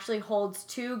Chan actually holds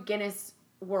 2 Guinness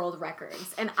World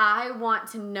Records. And I want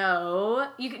to know,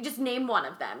 you could just name one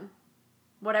of them.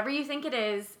 Whatever you think it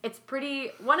is, it's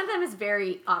pretty, one of them is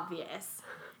very obvious.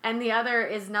 And the other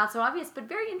is not so obvious, but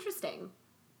very interesting.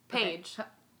 Paige.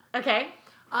 Okay?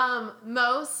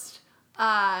 Most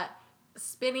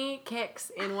spinny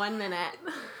kicks in 1 minute.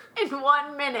 In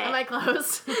 1 minute. Am I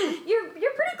close? You're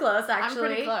pretty close, actually.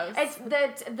 pretty close. It's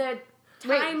the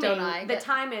Wait, timing. don't I The get-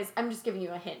 time is. I'm just giving you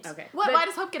a hint. Okay. What? But- Why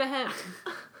does Hope get a hint?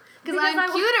 Because Because I'm I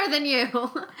wa- cuter than you.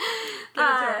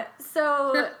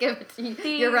 So Give it to you. the-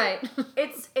 You're right.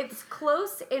 it's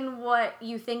close in what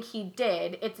you think he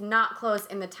did. It's not close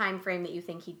in the time frame that you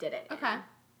think he did it. in. Okay.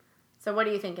 So what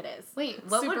do you think it is? Wait,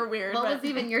 what Super would- weird, What but- was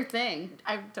even your thing?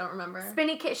 I don't remember.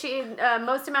 Spinny kick. She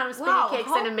most amount of spinny Wow, kicks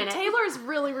Hope, in a minute. Taylor's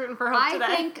really rooting for Hope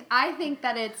today. I think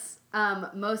that it's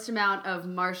most amount of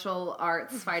martial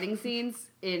arts fighting scenes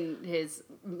in his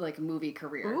like movie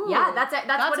career. Ooh. Yeah, that's it.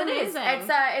 That's what it is. amazing.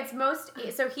 It's most.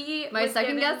 So he. My was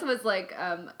second given- guess was like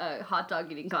a hot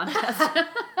dog eating contest.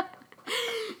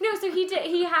 No, so he did.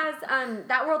 He has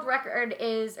that world record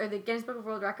is, or the Guinness Book of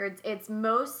World Records. It's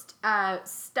most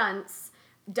stunts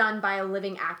done by a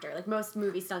living actor, like most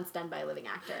movie stunts done by a living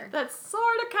actor. That's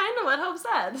sort of kind of what Hope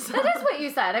said. That is what you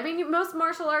said. I mean, most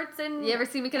martial arts in You ever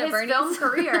see Weekend at his Bernie's? film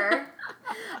career.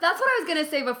 That's what I was gonna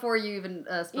say before you even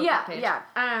spoke Yeah, that page.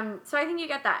 yeah. So I think you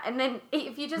get that. And then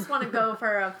if you just want to go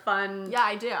for a fun, Yeah,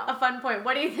 I do. a fun point,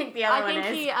 what do you think the other I one think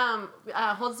is? he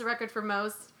holds the record for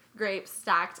most grapes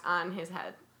stacked on his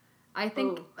head. I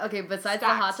think Ooh. okay. Besides Stacked the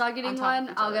hot dog on eating top of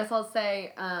one, each I other. guess I'll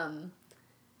say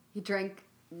he drank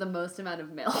the most amount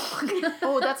of milk.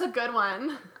 Oh, that's a good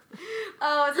one.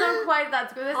 Oh, it's not quite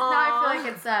that good. Now I Aw. feel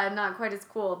like it's not quite as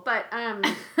cool. But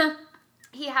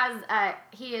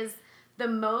he is the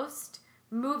most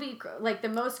the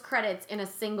most credits in a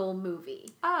single movie,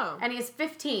 Oh. and he has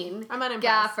 15. I'm unimpressed.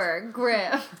 Gaffer,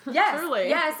 grip. Yes, Truly.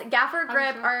 yes. Gaffer,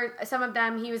 Grip sure. are some of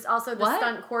them. He was also the What?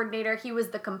 stunt coordinator. He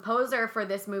was the composer for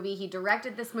this movie. He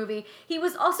directed this movie. He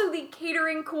was also the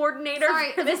catering coordinator.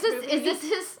 Sorry, for this movie. is this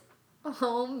his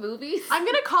home movies? I'm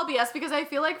gonna call BS because I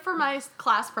feel like for my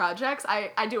class projects,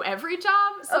 I do every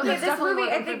job. So Okay, there's this definitely movie.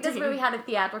 more I than think this 15. movie had a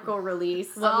theatrical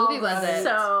release. What movie was it?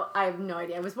 So I have no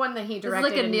idea. It was one that he It's directed.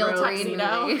 like a and Neil wrote. Breen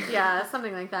Tuxedo. movie. Yeah,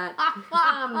 something like that.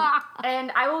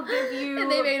 And I will give you.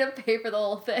 And they made him pay for the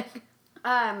whole thing.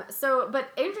 But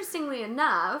interestingly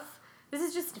enough, this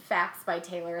is just facts by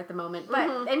Taylor at the moment.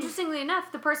 But interestingly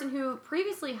enough, the person who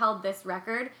previously held this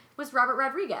record was Robert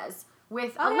Rodriguez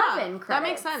with 11 credits. That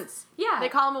makes sense. Yeah. They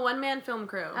call him a one-man film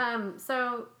crew.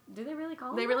 So do they really call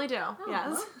him? They that? really do. Oh,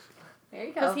 Yes. well, there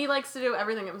you go. Because he likes to do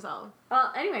everything himself.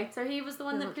 Well, anyway, so he was the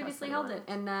one that Doesn't trust previously held it,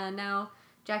 anyone. and now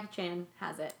Jackie Chan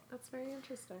has it. That's very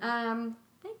interesting.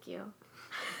 Thank you.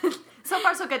 So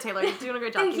far, so good, Taylor. You're doing a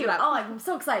great job. Thank Keep you. it up. Oh, I'm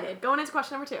so excited. Going into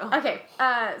question number 2. Okay,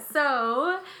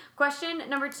 so question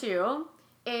number 2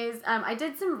 is I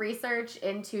did some research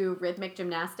into rhythmic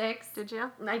gymnastics. Did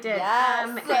you? I did.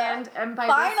 Yes. And by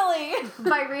Finally!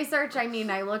 by research I mean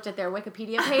I looked at their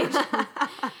Wikipedia page.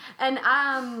 And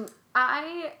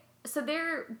so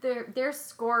they're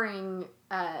scoring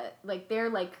they're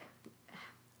like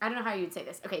I don't know how you'd say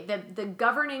this. Okay, the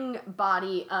governing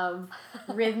body of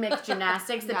rhythmic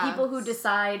gymnastics, the people who Yes.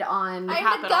 decide on I'm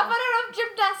Capital. the governor of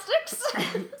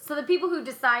gymnastics. so the people who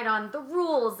decide on the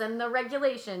rules and the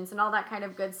regulations and all that kind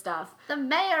of good stuff. The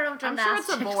mayor of I'm gymnastics.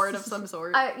 sure it's a board of some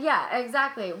sort. Yeah,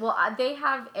 exactly. Well, they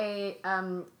have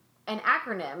an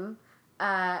acronym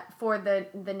for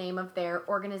the name of their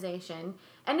organization,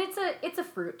 and it's a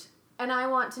fruit, and I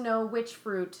want to know which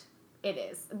fruit it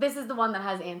is. This is the one that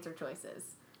has answer choices.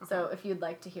 So if you'd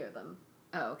like to hear them,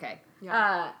 Oh, okay.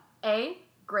 Yeah. A,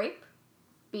 grape,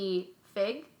 B,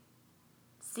 fig,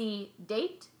 C,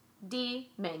 date,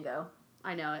 D, mango.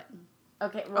 I know it.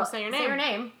 Okay, well, say your Say your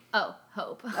name. name. Oh,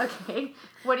 Hope. Okay.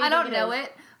 What do you I think don't know is?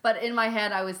 it, but in my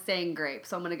head I was saying grape,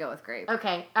 so I'm gonna go with grape.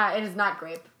 Okay, it is not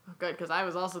grape. Good, because I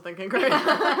was also thinking great.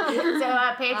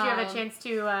 So, Paige, you have a chance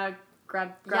to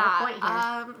grab a point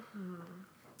here.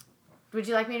 Would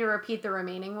you like me to repeat the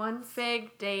remaining ones?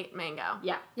 Fig, date, mango.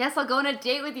 Yeah. Yes, I'll go on a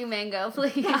date with you, Mango,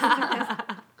 please.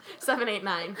 7, 8,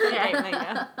 9. Fig, Yeah. date,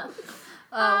 mango.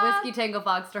 Whiskey Tango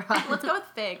Foxtrot. Let's go with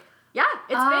fig. Yeah,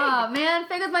 it's Oh, big. man,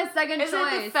 Fig was my second Is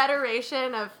choice. it the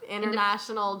Federation of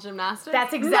International Gymnastics?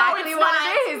 That's exactly no, it's what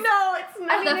not. it is. No, it's not.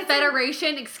 I mean, the it's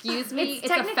Federation, excuse me, it's a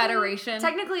technically- federation.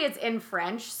 Technically, it's in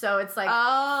French, so it's like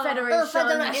Oh. Federation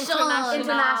Federation.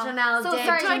 International So de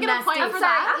sorry, do I get a point Gymnastics. for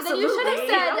that? Then you should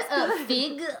have Absolutely. said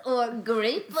fig or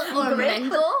grape or Grape,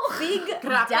 mango. Fig,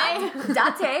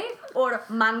 Grape. date, or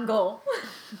mango.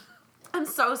 I'm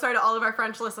so sorry to all of our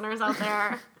French listeners out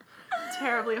there.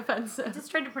 Terribly offensive.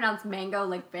 Just tried to pronounce mango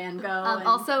like Van Gogh. and-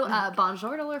 Also,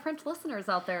 bonjour to all our French listeners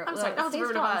out there. I'm sorry, that was stay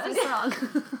rude of strong, us.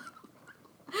 stay strong.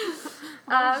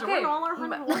 Okay.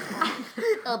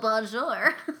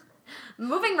 Bonjour.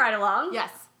 Moving right along.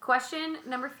 Yes. Question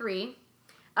number 3.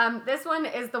 This one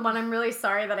is the one I'm really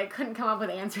sorry that I couldn't come up with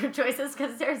answer choices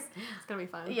because there's It's gonna be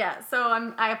fun. yeah. So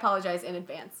I apologize in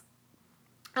advance.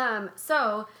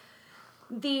 So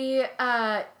the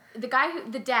guy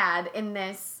the dad in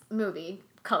this movie,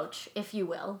 Coach, if you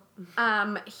will,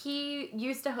 he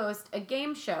used to host a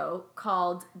game show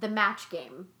called The Match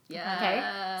Game. Yeah.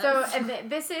 Okay. So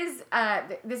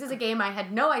this is a game I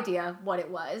had no idea what it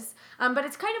was, but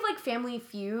it's kind of like Family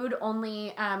Feud. Only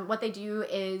what they do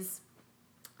is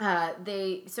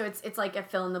it's like a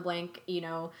fill in the blank.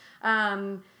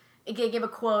 They give a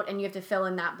quote and you have to fill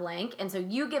in that blank, and so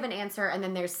you give an answer, and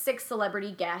then there's 6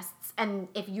 celebrity guests, and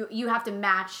if you have to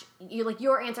match,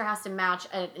 your answer has to match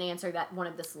an answer that one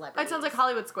of the celebrities. It sounds like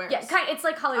Hollywood Squares. Yeah, it's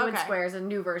like Hollywood Okay. Squares, a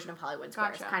new version of Hollywood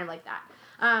Squares, Gotcha. kind of like that.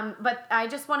 But I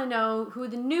just want to know who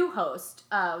the new host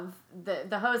of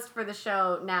the host for the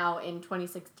show now in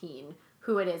 2016,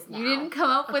 who it is now. You didn't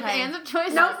come up with Okay. answer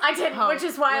choices? Nope, I didn't, Oh, which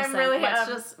is why listen, I'm really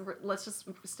let's just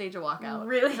stage a walkout.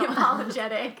 really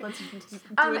apologetic. Let's do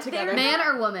Um, it together. they're- Man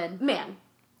or woman? Man,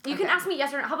 you can Okay. ask me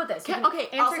yes or no. How about this? You can Okay.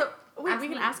 answer- Also, wait. ask We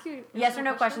can me ask you yes or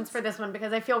no questions for this one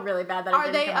because I feel really bad that I Are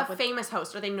didn't they come a up with famous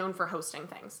host? Are they known for hosting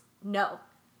things? no.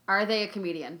 Are they a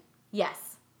comedian?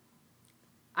 Yes.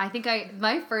 I think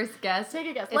my first guess. Take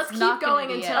a guess. It's Let's keep not gonna going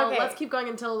be it. until Okay. let's keep going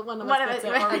until one of One us of gets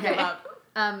us- it or we okay. give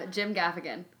up. Jim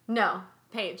Gaffigan. No.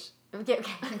 Paige. Okay.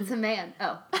 It's a man.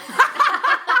 Oh.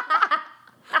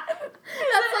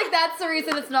 That's the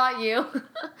reason it's not you.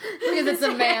 Because it's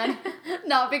a man.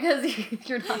 Not because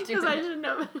you're not doing Because I it. didn't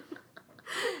know.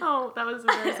 Oh, that was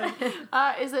embarrassing.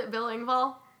 Is it Bill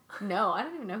Engvall? No, I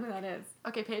don't even know who that is.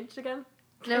 Okay, Paige again.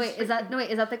 No, wait, is that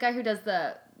the guy who does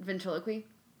the ventriloquy?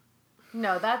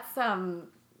 No, that's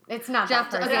it's not Jeff-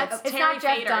 that person. okay, That's it's Terry not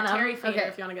Jeff Fader. Dunham. Terry Fader, Okay.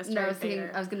 if you want to guess No, Terry I was thinking,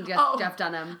 Fader. I was going to guess Oh. Jeff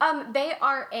Dunham. They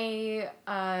are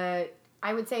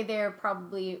I would say they're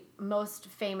probably most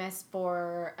famous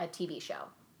for a TV show.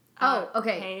 Oh,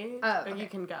 okay. Paige, Okay. you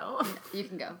can go. You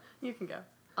can go. You can go.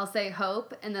 I'll say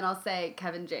Hope, and then I'll say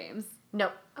Kevin James.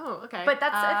 Nope. Oh, okay. But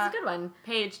that's a good one.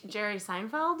 Paige, Jerry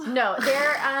Seinfeld? No,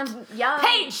 they're young.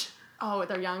 Paige! Oh,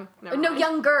 they're young? Never No, mind.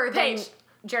 younger than Paige.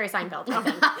 Jerry Seinfeld.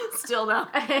 Still no.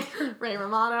 Ray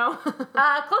Romano?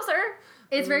 Closer.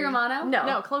 Is Ray Romano? No.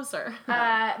 No, closer.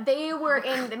 They were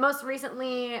in the most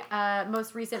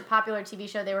recent popular TV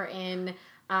show they were in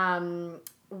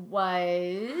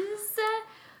was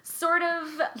sort of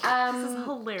This is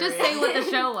hilarious. Just say what the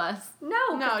show was. no,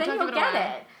 No, because then don't you'll give it get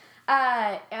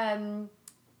away. it.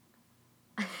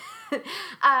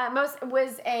 Most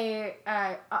was a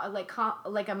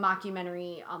like a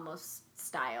mockumentary almost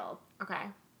style. Okay.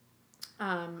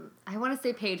 I want to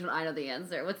say Paige when I know the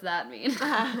answer. What's that mean?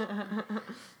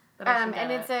 But I should And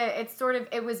get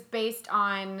it was based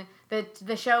on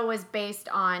the show was based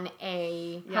on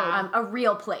a Yeah. a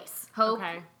real place. Hope.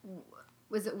 Okay.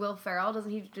 Was it Will Ferrell?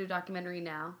 Doesn't he do a documentary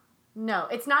now? No,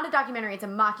 it's not a documentary. It's a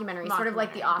mockumentary, sort of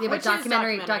like The Mockumentary. Office. Yeah, but Which is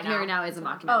documentary documentary now now. is a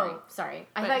mockumentary. Oh, sorry.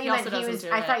 I But thought he you also meant he doesn't was. do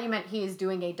I it. thought you meant he is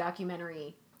doing a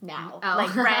documentary now. Oh.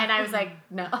 Like Ren. I was like,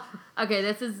 no, Okay,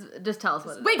 this is just tell us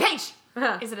what. it Wait, is. Paige!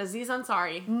 Is it Aziz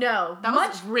Ansari? no. That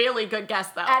Much. was a really good guess,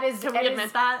 though. That is. Can we it admit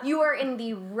is- that? You are in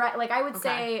the right. Like I would Okay.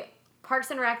 say,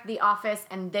 Parks and Rec, The Office,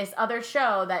 and this other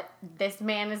show that this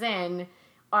man is in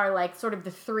are like sort of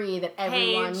the 3 that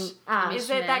everyone. Paige. Is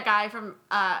it Schmidt. that guy from,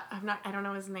 I don't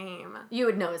know his name. You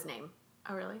would know his name.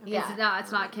 Oh, really? Okay. Yeah.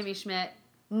 It's not Kimmy Schmidt.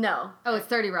 No. Oh, it's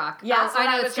 30 Rock. Yeah, Oh, that's what I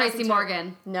I know was it's Tracy guessing too.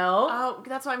 Morgan. No. Oh,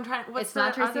 that's what I'm trying. What's It's the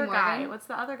not Tracy other guy? Morgan. What's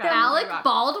the other guy? Alec Rock.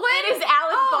 Baldwin? It is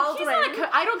Alec Oh, he's Baldwin. not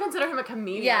I don't consider him a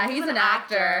comedian. Yeah, he's an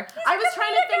actor. I was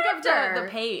trying to think of actor. the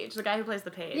Page, the guy who plays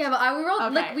the Page. Yeah, but we were all,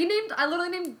 like Okay. I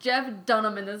literally named Jeff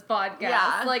Dunham in this podcast.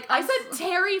 Yeah. Like I said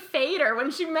Terry Fader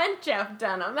when she meant Jeff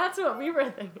Dunham. That's what we were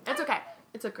thinking. It's okay.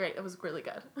 It's it was really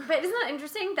good. But isn't that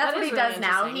interesting? That's That what is he really does now.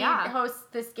 interesting, He yeah. hosts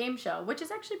this game show, which is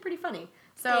actually pretty funny.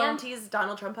 So And he's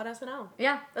Donald Trump on SNL.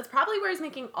 yeah, That's probably where he's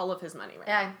making all of his money right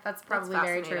now. yeah, that's probably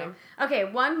very true. fascinating. Okay,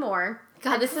 one more.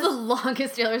 God, this is the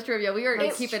longest Taylor's trivia. We are going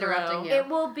to It's keep true. interrupting you. It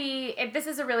will be. This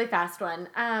is a really fast one.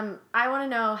 I want to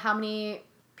know how many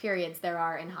periods there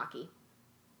are in hockey.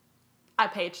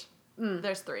 Page.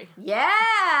 There's 3. Yeah.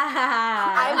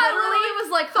 I literally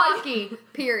was like hockey,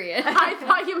 period. I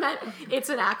thought you meant it's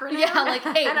an acronym. Yeah, like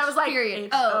H, and I was like, period,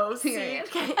 O, O, period.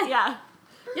 Yeah.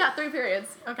 Yeah, 3 periods.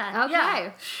 Okay. Okay.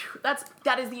 Yeah.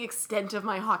 That is the extent of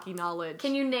my hockey knowledge.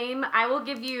 Can you name? I will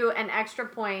give you an extra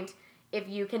point if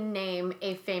you can name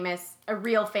a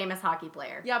real famous hockey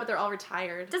player. Yeah, but they're all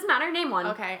retired. Doesn't matter. Name one.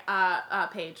 Okay.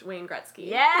 Page, Wayne Gretzky.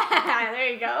 Yeah.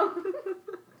 There you go.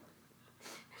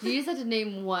 You just had to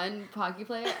name one hockey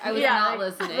player? I was Yeah, not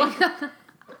like- listening.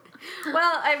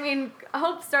 Well, I mean,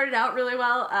 Hope started out really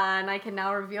well, and I can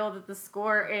now reveal that the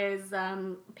score is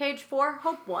page 4,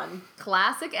 Hope won.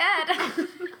 Classic Ed.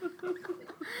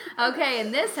 Okay,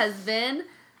 and this has been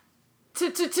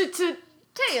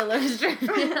Taylor's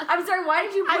trivia. I'm sorry, why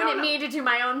did you I point don't at me to do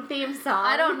my own theme song?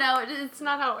 I don't know. It's It's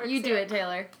not how it works. You do here. it,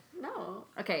 Taylor. know.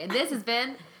 Okay, and this has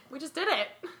been We just did it.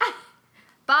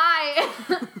 Bye.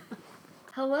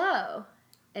 Hello,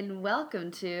 and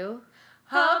welcome to.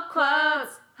 Hope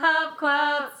quotes. Hope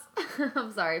quotes.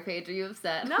 I'm sorry, Paige. Are you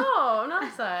upset? No, I'm not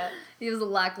upset. It was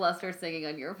lackluster singing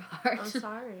on your part. I'm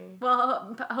sorry.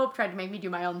 Well, Hope tried to make me do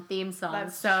my own theme song,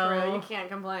 That's so... true. You can't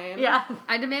complain. Yeah.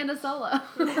 I demand a solo.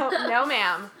 No,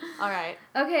 ma'am. All right.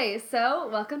 Okay, so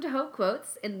welcome to Hope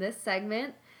Quotes. In this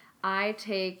segment, I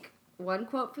take one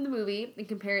quote from the movie and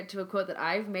compare it to a quote that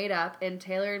I've made up, and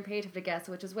Taylor and Paige have to guess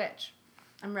which is which.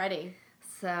 I'm ready.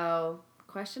 So,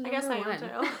 question I number guess I one.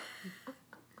 am too.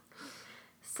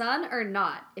 Son or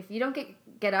not, if you don't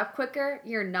get up quicker,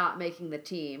 you're not making the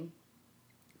team.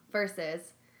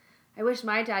 Versus, I wish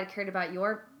my dad cared about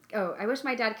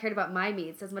my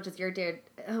meats as much as your dad.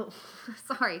 Oh,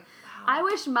 sorry. I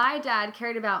wish my dad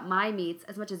cared about my meats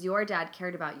as much as your dad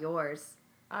cared about yours.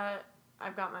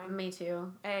 I've got mine. Me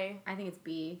too. A. I think it's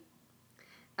B.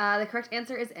 The correct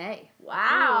answer is A.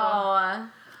 Wow.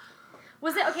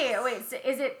 Was it, okay, wait, so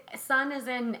is it son as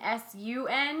in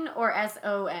S-U-N or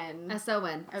S-O-N?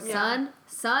 S-O-N. Okay.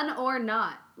 Son or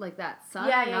not. Like that. Son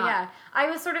Yeah, or yeah, not. yeah. I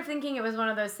was sort of thinking it was one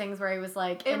of those things where he was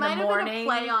like, It in might the have morning. been a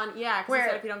play on, yeah, because where- he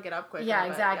said if you don't get up quicker. Yeah,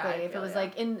 but exactly. I if it feel was ya.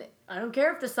 like, I don't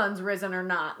care if the sun's risen or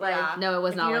not. Like, Yeah. No, it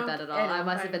was If not you like don't- that at all. I know, I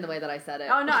must have fine. been the way that I said it.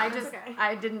 oh no, I That's just, okay.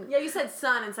 I didn't. Yeah, you said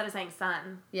son instead of saying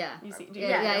son. Yeah. You see,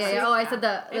 Yeah. Oh, I said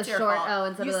the It's your short fault. O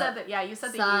instead you of the said that. Yeah, you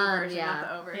said the son, U version, yeah. not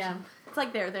the O version. Yeah. It's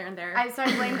like there, and there. So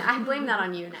I blame that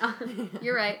on you now.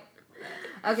 You're right.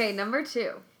 Okay, number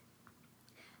 2.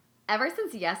 Ever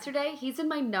since yesterday, he's been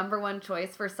my number 1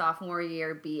 choice for sophomore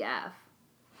year BF.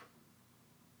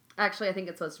 Actually, I think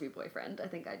it's supposed to be boyfriend. I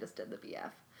think I just did the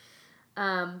BF.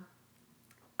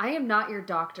 I am not your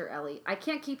doctor, Ellie. I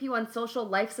can't keep you on social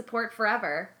life support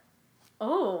forever.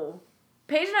 Oh.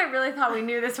 Paige and I really thought we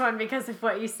knew this one because of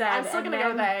what you said. I'm still and gonna go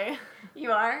with then- A.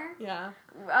 You are? Yeah.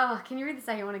 Oh, can you read the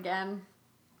second one again?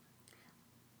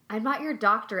 I'm not your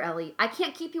doctor, Ellie. I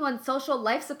can't keep you on social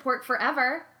life support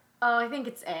forever. Oh, I think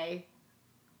it's A.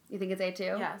 You think it's A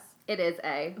too? Yes. It is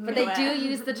A. But Knew they do it.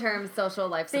 use the term social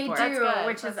life They support. do, That's good.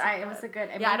 which is, That's it was a good.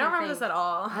 it Yeah, I made don't me remember this think. at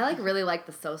all. I really like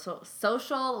the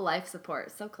social life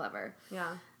support. So clever.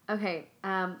 Yeah. Okay,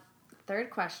 third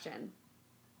question.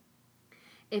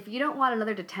 If you don't want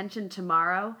another detention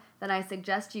tomorrow, then I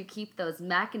suggest you keep those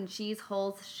mac and cheese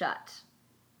holes shut.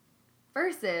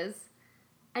 Versus,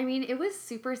 I mean, it was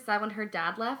super sad when her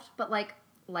dad left, but like,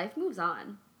 life moves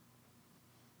on.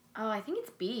 Oh, I think it's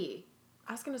B.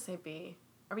 I was gonna say B.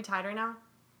 Are we tied right now?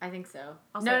 I think so.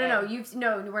 I'll No, say no, A.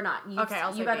 no. No, we're not. Okay,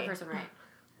 I'll you say got B. the first one right.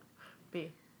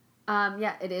 B.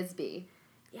 Yeah, it is B.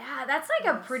 Yeah, that's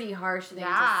like a pretty harsh thing to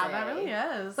Yeah, say. that really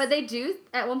is. But they do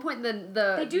at one point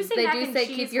They do say mac and keep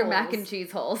cheese your mac holes. and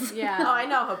cheese holes. Yeah. Oh, I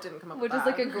know Hope didn't come up Which with is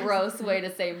that. like a gross way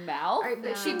to say mouth. Right,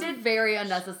 but she did. Very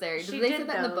unnecessary. She Did they say did,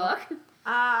 that in the though. book?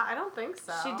 I don't think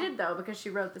so. She did though because she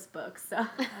wrote this book. So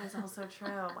That is also true.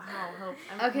 Wow, Hope.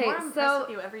 I'm Okay, more impressed so with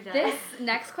you every day. this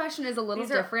next question is a little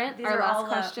different. These Our are last all,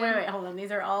 question. wait, hold on.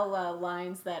 These are all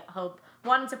lines that Hope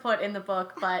wanted to put in the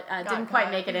book, but didn't quite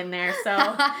cut. make it in there. So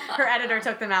her editor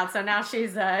took them out. So now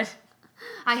she's I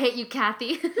hate you,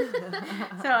 Kathy.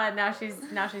 now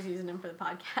she's using them for the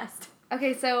podcast.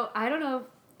 Okay, so I don't know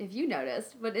if you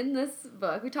noticed, but in this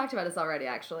book, we talked about this already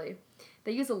actually,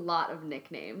 they use a lot of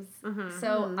nicknames. Mm-hmm.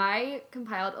 So I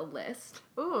compiled a list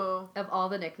Ooh. of all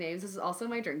the nicknames. This is also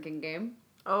my drinking game.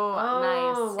 Oh, Oh,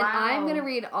 nice. wow. And I'm going to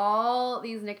read all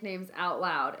these nicknames out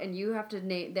loud, and you have to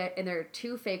name that, and there are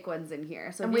 2 fake ones in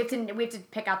here. So And if we you have to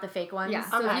pick out the fake ones. yeah,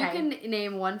 so Okay. if you can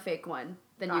name 1 fake one,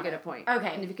 then Got you get it. a point.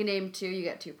 Okay. And if you can name 2, you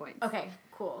get 2 points. Okay.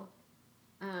 Cool.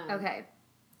 Okay.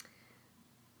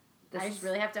 I just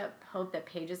really have to hope that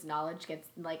Paige's knowledge gets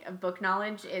like a book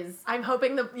knowledge is. I'm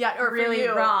hoping or Really for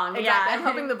you. wrong, Exactly. yeah. I'm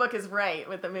hoping the book is right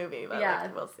with the movie, but Yeah.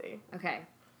 like, we'll see. Okay.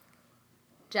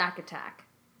 Jack Attack,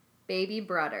 Baby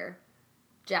Brudder,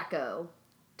 Jacko,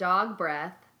 Dog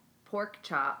Breath, Pork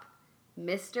Chop,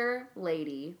 Mr.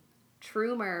 Lady,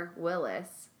 Trumer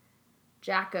Willis,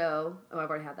 Jacko, oh, I've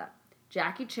already had that,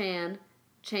 Jackie Chan,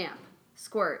 Champ,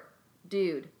 Squirt,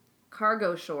 Dude,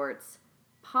 Cargo Shorts,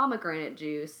 Pomegranate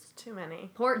Juice, Too many.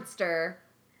 Portster,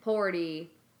 Porty,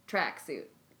 Tracksuit.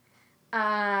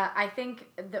 I think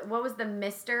what was the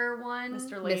Mr. one?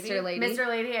 Mr. Lady. Mr. Lady. Mr.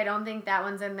 Lady. I don't think that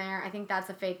one's in there. I think that's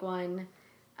a fake one.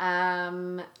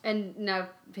 And no,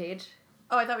 Paige.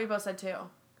 Oh, I thought we both said 2.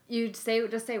 You just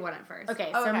say one at first.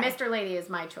 Okay, Oh, so okay. Mr. Lady is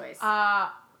my choice. I'm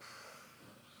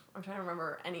trying to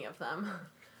remember any of them.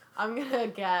 I'm gonna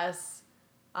guess.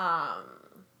 I'll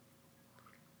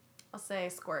say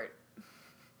Squirt.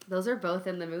 Those are both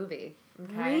in the movie.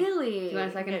 Okay. Really? You want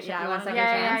a second? Yeah, I you want a wanna second know.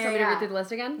 chance? Yeah, So we yeah. read through the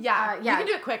list again. Yeah, yeah. you can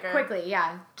do it quicker. Quickly,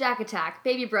 yeah. Jack Attack,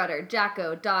 Baby Brother,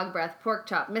 Jacko, Dog Breath, Pork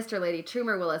Chop, Mr. Lady,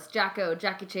 Trumer Willis, Jacko,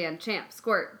 Jackie Chan, Champ,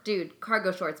 Squirt, Dude,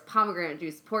 Cargo Shorts, Pomegranate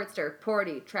Juice, Portster,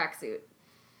 Porty, Tracksuit.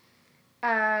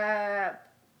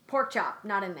 Pork chop,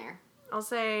 not in there. I'll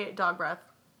say Dog Breath.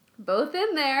 Both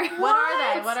in there. What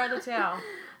are they? What are the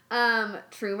 2?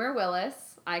 Trumer Willis.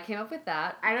 I came up with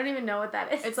that. I don't even know what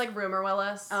that is. It's like Rumor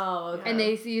Willis. Oh, okay. And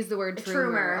they use the word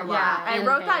Trumer a lot. Yeah, I and,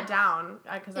 wrote that down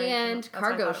because and that's why I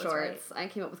cargo thought it was right. shorts. I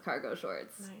came up with cargo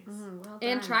shorts. Nice. well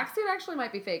And done. tracksuit actually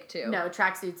might be fake too. No,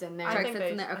 tracksuit's in there. I think Tracksuit's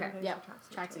they- in there, I think okay. they Yep,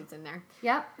 should tracksuit's in there.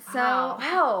 Yep. So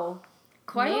Wow.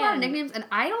 quite a lot of Man. nicknames, and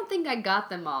I don't think I got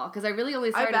them all because I really only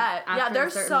I started. bet. After Yeah, a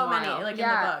there's certain so while. many like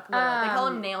Yeah, in the book. Literally. They call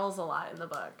him um, Nails a lot in the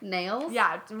book. Nails.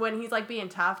 Yeah, when he's like being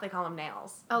tough, they call him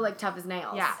Nails. Oh, like tough as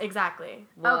nails. Yeah, exactly.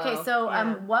 Whoa. Okay, so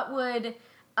Yeah. what would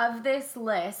of this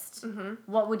list? Mhm.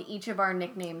 What would each of our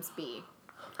nicknames be?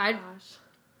 I. Gosh.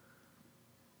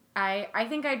 I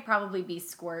think I'd probably be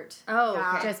Squirt. Oh,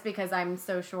 Yeah. okay. Just because I'm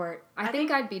so short. I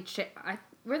think I'd be.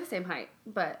 We're the same height,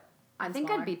 but I I'm think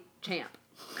smaller. I'd be Champ.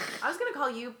 I was gonna call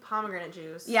you Pomegranate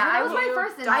Juice. Yeah, That I was my You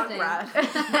first Dog instinct. Breath.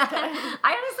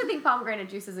 I honestly think pomegranate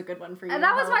juice is a good one for you. And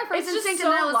that was my first It's just instinct, so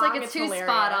and then I was long, like, it's it's too hilarious.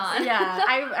 spot on. Yeah,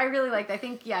 I really like that. I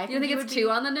think You don't think you it's would 2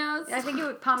 be- on the nose? I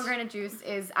think pomegranate juice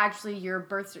is actually your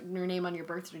name on your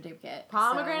birth certificate.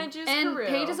 Pomegranate Juice. And Peru.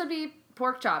 Paige's would be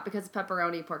pork chop because it's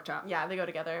pepperoni pork chop. Yeah, they go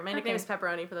together. My nickname Okay. is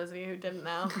Pepperoni for those of you who didn't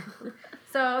know.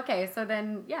 So okay, so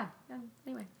then yeah.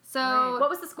 Anyway, So what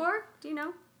was the score? Do you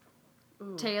know?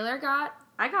 Ooh. Taylor got.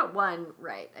 I got 1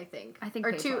 right. I think. I think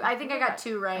or Paige 2. won. I think I got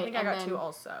 2 right. I think I and got then 2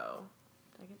 also.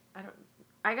 I don't.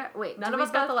 I got wait. None did of we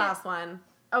us got both the get- last one.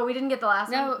 Oh, we didn't get the last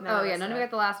No, one. None of yeah, us none of you did.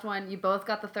 got the last one. You both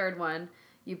got the third one.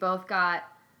 You both got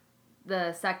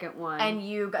the second one. And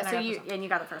you got And I so got you this one. and you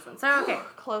got the first one. So okay.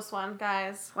 Close one,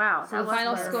 guys. Wow. So that the was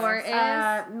final close. score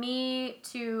is? Me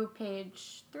to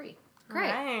page 3. Great.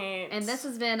 Right. And this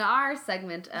has been our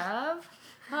segment of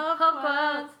Hub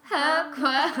Quotes. Hub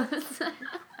Quotes. I'm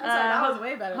sorry, that was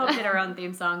way better. Hope did our own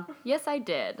theme song. Yes, I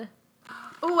did.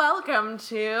 Welcome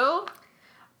to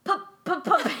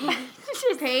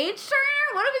Page Turner?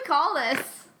 What do we call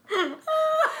this?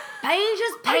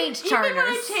 Page's Page Even when I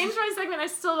Turners. change my segment, I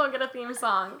still don't get a theme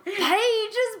song.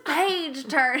 Page's Page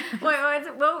Turner. What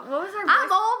was our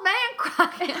I'm Old Man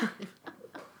Crockett.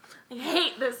 I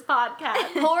hate this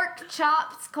podcast. Pork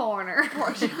Chops Corner.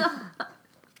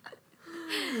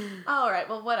 All right,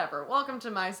 well, whatever. Welcome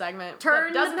to my segment.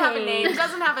 Turn that doesn't the have a name, page.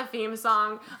 doesn't have a theme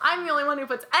song. I'm the only one who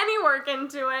puts any work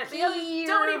into it. The others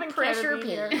don't even care to be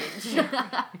here. That's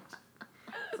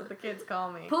what the kids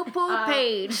call me. Poo Poo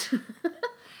Page.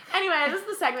 Anyway, this is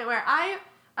the segment where I've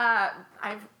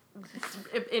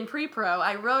in pre-pro,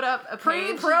 I wrote up a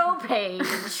page. Pre-pro page.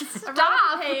 I wrote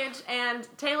up a page, and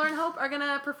Taylor and Hope are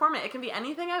gonna perform it. It can be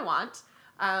anything I want.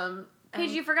 Paige,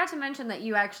 and you forgot to mention that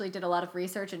you actually did a lot of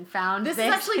research and found this is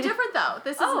actually different though.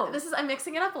 Oh. This is I'm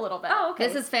mixing it up a little bit. Oh, okay.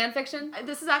 This is fan fiction?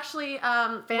 This is actually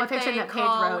what fiction they that Paige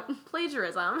call wrote.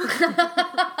 plagiarism.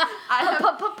 I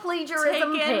have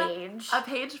plagiarism taken page. a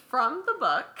page from the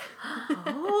book.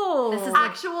 Oh. This is like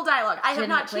Actual dialogue. I have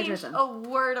not legitimate changed plagiarism. a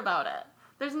word about it.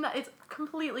 There's no. It's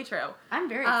completely true. I'm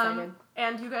very excited.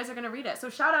 And you guys are gonna read it. So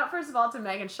shout out first of all to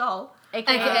Megan Shull.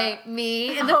 AKA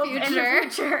me in the Hope in the future.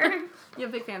 future. You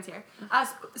have big fans here.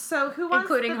 So who wants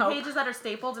Including the Hope. pages that are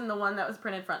stapled and the one that was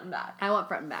printed front and back? I want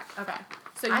front and back. Okay.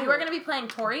 So I you will. are going to be playing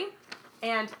Tori,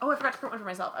 and I forgot to print one for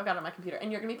myself. I've got it on my computer, and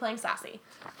you're going to be playing Sassy.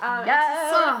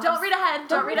 Yes. So don't read ahead.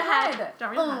 Don't read read ahead. ahead.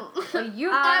 Don't read ahead. Well, you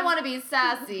I want to be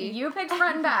sassy. you picked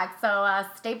front and back, so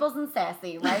Staples and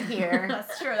Sassy right here.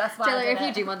 That's true. That's why. Taylor, I did if you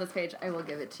it. do want this page, I will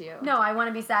give it to you. No, I want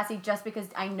to be sassy just because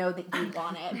I know that you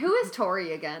want it. Who is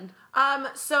Tori again?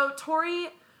 So Tori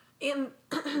in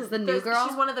the new girl?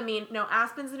 She's one of the mean. No,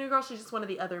 Aspen's the new girl. She's just one of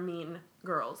the other mean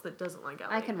girls that doesn't like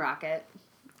Ellie. I can rock it.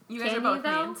 You guys Can are both you,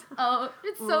 though? means. Oh,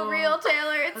 it's so Ooh. real,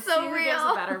 Taylor. It's Let's so see who gives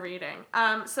real. a better reading.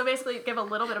 So basically, give a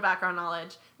little bit of background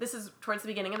knowledge. This is towards the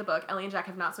beginning of the book. Ellie and Jack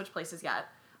have not switched places yet.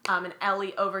 And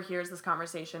Ellie overhears this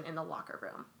conversation in the locker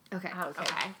room. Okay. Okay.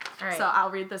 Okay. All right. So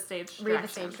I'll read the stage Read the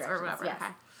directions stage or directions, whatever. yes.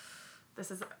 Okay.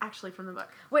 This is actually from the book.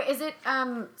 Wait, is it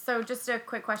so just a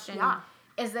quick question. Yeah.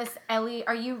 Is this Ellie,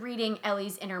 are you reading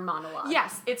Ellie's inner monologue?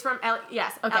 Yes, it's from Ellie.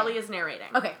 Yes, Okay. Ellie is narrating.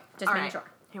 Okay, just All making right. sure.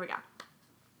 Here we go.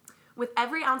 With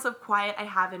every ounce of quiet I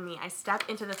have in me, I step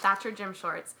into the Thatcher gym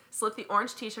shorts, slip the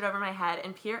orange t-shirt over my head,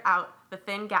 and peer out the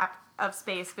thin gap of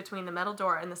space between the metal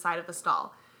door and the side of the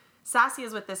stall. Sassy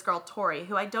is with this girl, Tori,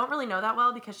 who I don't really know that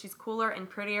well because she's cooler and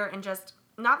prettier and just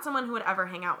not someone who would ever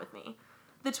hang out with me.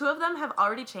 The two of them have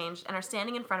already changed and are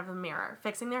standing in front of a mirror,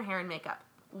 fixing their hair and makeup.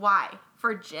 Why?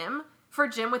 For gym? For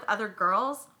gym with other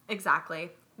girls?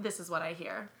 Exactly. This is what I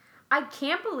hear. I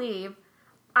can't believe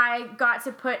I got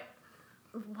to put...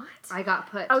 What? I got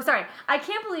put. Oh, sorry. I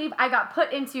can't believe I got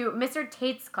put into Mr.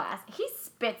 Tate's class. He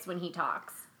spits when he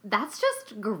talks. That's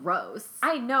just gross.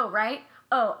 I know, right?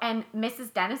 Oh, and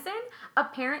Mrs. Dennison,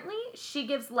 apparently she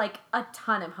gives like a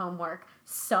ton of homework.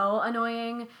 So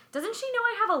annoying. Doesn't she know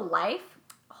I have a life?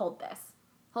 Hold this.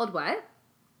 Hold what?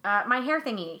 My hair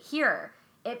thingy. Here.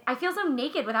 I feel so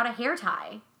naked without a hair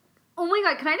tie. Oh my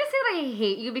god, can I just say that I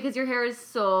hate you because your hair is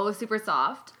so super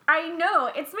soft? I know.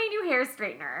 It's my new hair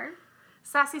straightener.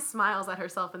 Sassy smiles at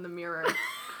herself in the mirror.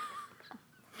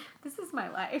 This is my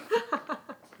life.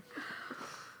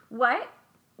 What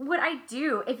would I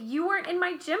do if you weren't in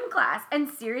my gym class? And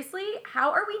seriously,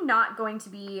 how are we not going to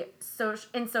be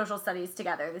in social studies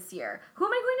together this year? Who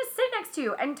am I going to sit next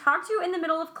to and talk to in the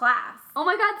middle of class? Oh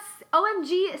my god,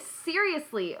 OMG,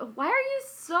 seriously. Why are you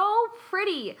so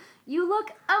pretty? You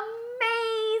look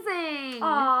amazing.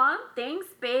 Aw, thanks,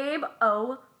 babe.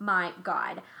 Oh my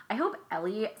god. I hope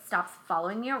Ellie stops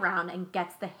following me around and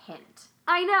gets the hint.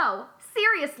 I know,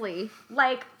 seriously.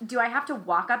 Like, do I have to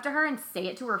walk up to her and say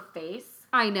it to her face?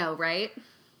 I know, right?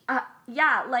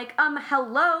 Yeah, like,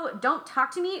 hello, don't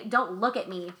talk to me, don't look at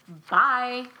me.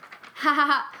 Bye.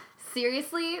 Haha,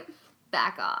 seriously?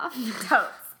 Back off.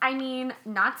 Totes. I mean,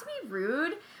 not to be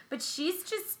rude, but she's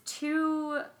just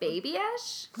too...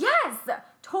 Babyish? Yes!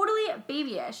 Totally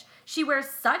babyish. She wears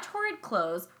such horrid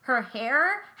clothes. Her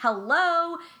hair,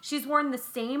 hello. She's worn the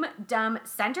same dumb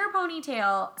center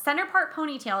part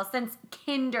ponytail since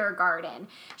kindergarten.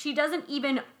 She doesn't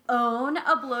even own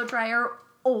a blow dryer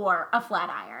or a flat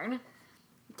iron.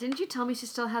 Didn't you tell me she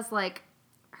still has, like,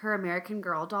 her American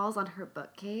Girl dolls on her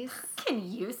bookcase?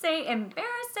 Can you say embarrassing?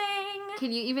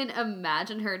 Can you even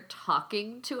imagine her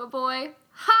talking to a boy?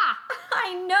 Ha!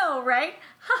 I know, right?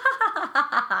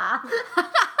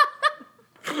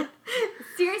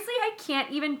 Seriously, I can't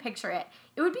even picture it.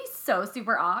 It would be so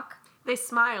super awk. They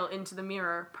smile into the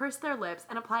mirror, purse their lips,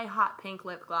 and apply hot pink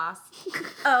lip gloss.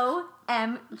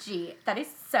 OMG. That is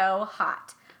so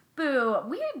hot. Boo,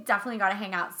 we definitely gotta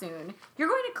hang out soon. You're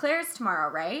going to Claire's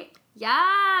tomorrow, right?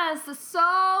 Yes!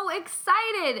 So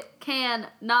excited!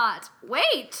 Cannot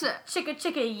wait! Chicka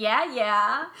chicka,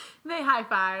 yeah. They high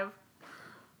five.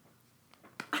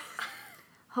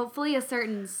 Hopefully a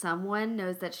certain someone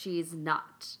knows that she's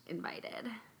not invited.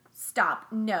 Stop.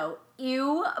 No.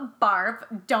 Ew,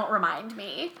 barf, don't remind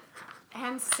me.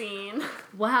 And scene.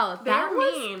 Wow, that They're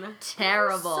was mean.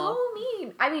 terrible. So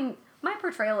mean. I mean, my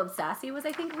portrayal of Sassy was,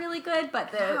 I think, really good,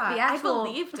 but the actual... I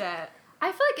believed it.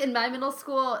 I feel like in my middle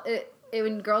school,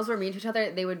 when girls were mean to each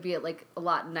other, they would be like a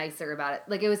lot nicer about it.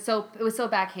 Like it was so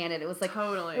backhanded. It was like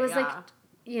Totally, It was yeah. like,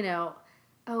 you know,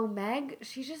 oh Meg,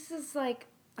 she just is like,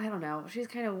 I don't know. She's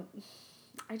kind of.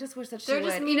 I just wish that she They're would.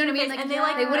 just You know what I mean? mean, Like and they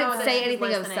like they know wouldn't that say she's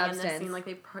anything of listening in this substance. scene,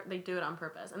 like they do it on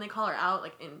purpose, and they call her out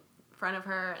like in front of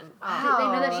her, and They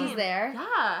know that Oh. she's there.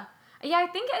 yeah. Yeah, I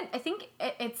think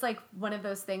it's like one of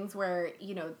those things where,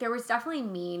 you know, there was definitely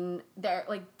mean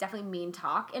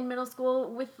talk in middle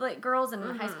school with like girls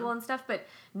and high school and stuff, but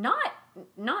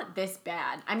not this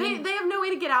bad. I mean, They have no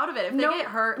way to get out of it. If they No- get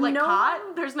hurt, no caught,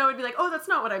 one- there's no way to be like, oh, that's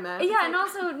not what I meant. It's yeah, like, and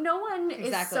also no one is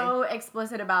Exactly. so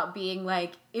explicit about being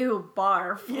like, ew,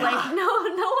 barf. Yeah. Like no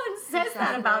one says that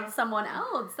Exactly. about someone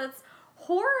else. That's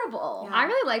horrible. Yeah. I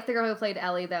really like the girl who played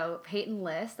Ellie though, Peyton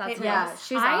List. That's Peyton who List.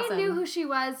 she's I awesome. knew who she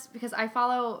was because I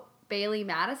follow Bailey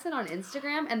Madison on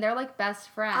Instagram, and they're like best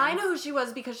friends. I know who she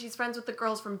was because she's friends with the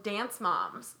girls from Dance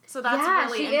Moms. So that's yeah,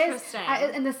 really she interesting.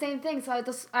 is. And the same thing. So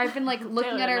I've been like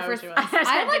looking Taylor at her knows for. who she was.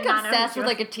 I'm like Did not know who obsessed she with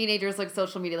was. like a teenager's like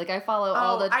social media. Like I follow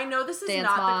all the. I know this is Dance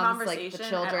not Moms, the like, the conversation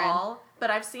children. at all,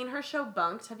 but I've seen her show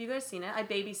Bunked. Have you guys seen it? I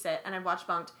babysit and I've watched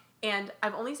Bunked, and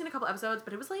I've only seen a couple episodes,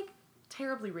 but it was like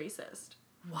terribly racist.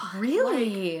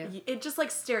 Really? It just like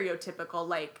stereotypical,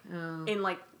 like Oh. in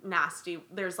like nasty.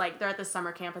 There's like they're at this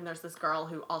summer camp and there's this girl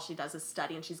who all she does is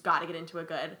study and she's got to get into a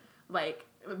good like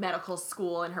medical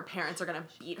school and her parents are gonna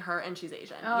beat her and she's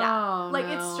Asian. Yeah, Oh, like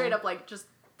it's no. straight up like just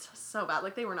so bad.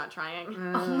 Like they were not trying.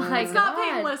 Oh my It's not God.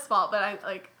 Peyton List's fault, but I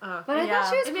like. But I yeah.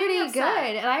 thought she was It made me pretty good,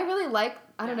 upset. and I really like.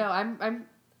 I don't Yeah. know.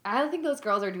 I think those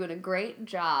girls are doing a great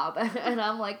job, and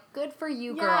I'm like, good for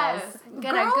you, Yes. girls.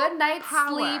 Get a Girl good night's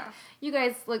power. sleep. You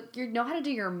guys, like, you know how to do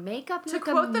your makeup. You To look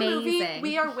quote the amazing. movie,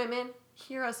 "We are women,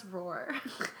 hear us roar.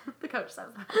 The coach says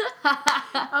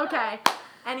that. Okay.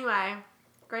 Anyway,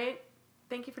 great.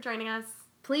 Thank you for joining us.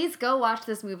 Please go watch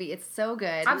this movie. It's so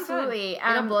good. Absolutely.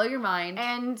 It'll blow your mind.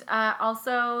 And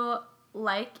also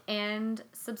like and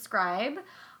subscribe.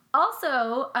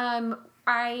 Also,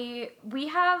 we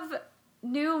have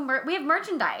we have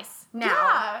merchandise now,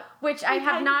 Yeah. which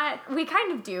we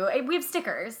kind of do. We have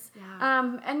stickers.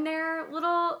 Yeah. And they're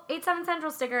little 8/7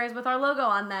 Central stickers with our logo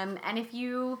on them. And if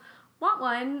you want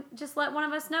one, just let one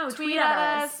of us know. Tweet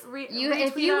at us.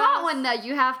 If you want one, though,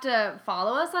 you have to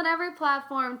follow us on every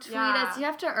platform. Tweet Yeah. us. You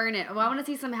have to earn it. Well, I want to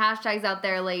see some hashtags out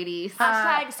there, ladies.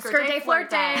 Hashtag Skirt Day Flirt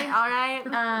Day. All right.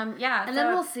 Yeah. And then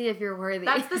we'll see if you're worthy.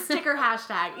 That's the sticker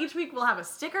hashtag. Each week we'll have a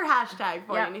sticker hashtag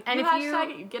for Yeah. you. And if And you if you- hashtag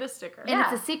it, you get a sticker. and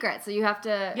Yeah. it's a secret, so you have to.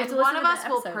 You have to And one listen of to us the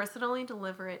will episode. personally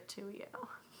deliver it to you.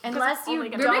 Unless you only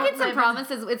gonna We're Don't making some live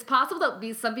promises. It's possible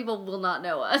that some people will not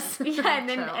know us. Yeah, and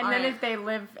then True. and All then right. if they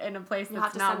live in a place You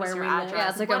have that's to not send us where your we live. address. Yeah,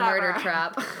 it's like Whatever. a murder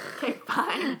trap. Okay,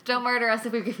 fine. Don't murder us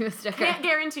if we give you a sticker. Can't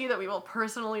guarantee that we will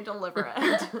personally deliver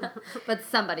it. But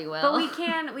somebody will. But we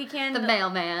can The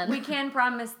mailman. we can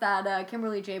promise that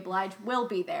Kimberly J. Blige will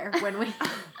be there when we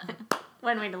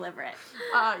when we deliver it.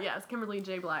 Yes, Kimberly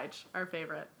J. Blige, our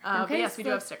favorite. But yes, we do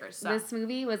so have stickers. So. This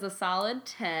movie was a solid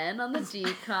 10 on the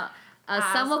G-com. As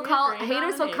Some will we call agreed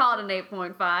haters on will an call it an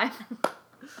 8.5.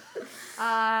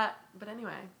 But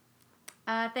anyway.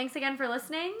 Thanks again for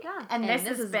listening. Yeah. And, And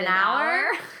this has been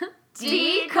our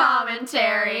D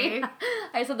commentary.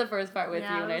 I said the first part with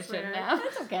Yeah, you and I that's shouldn't weird. have.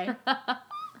 It's okay.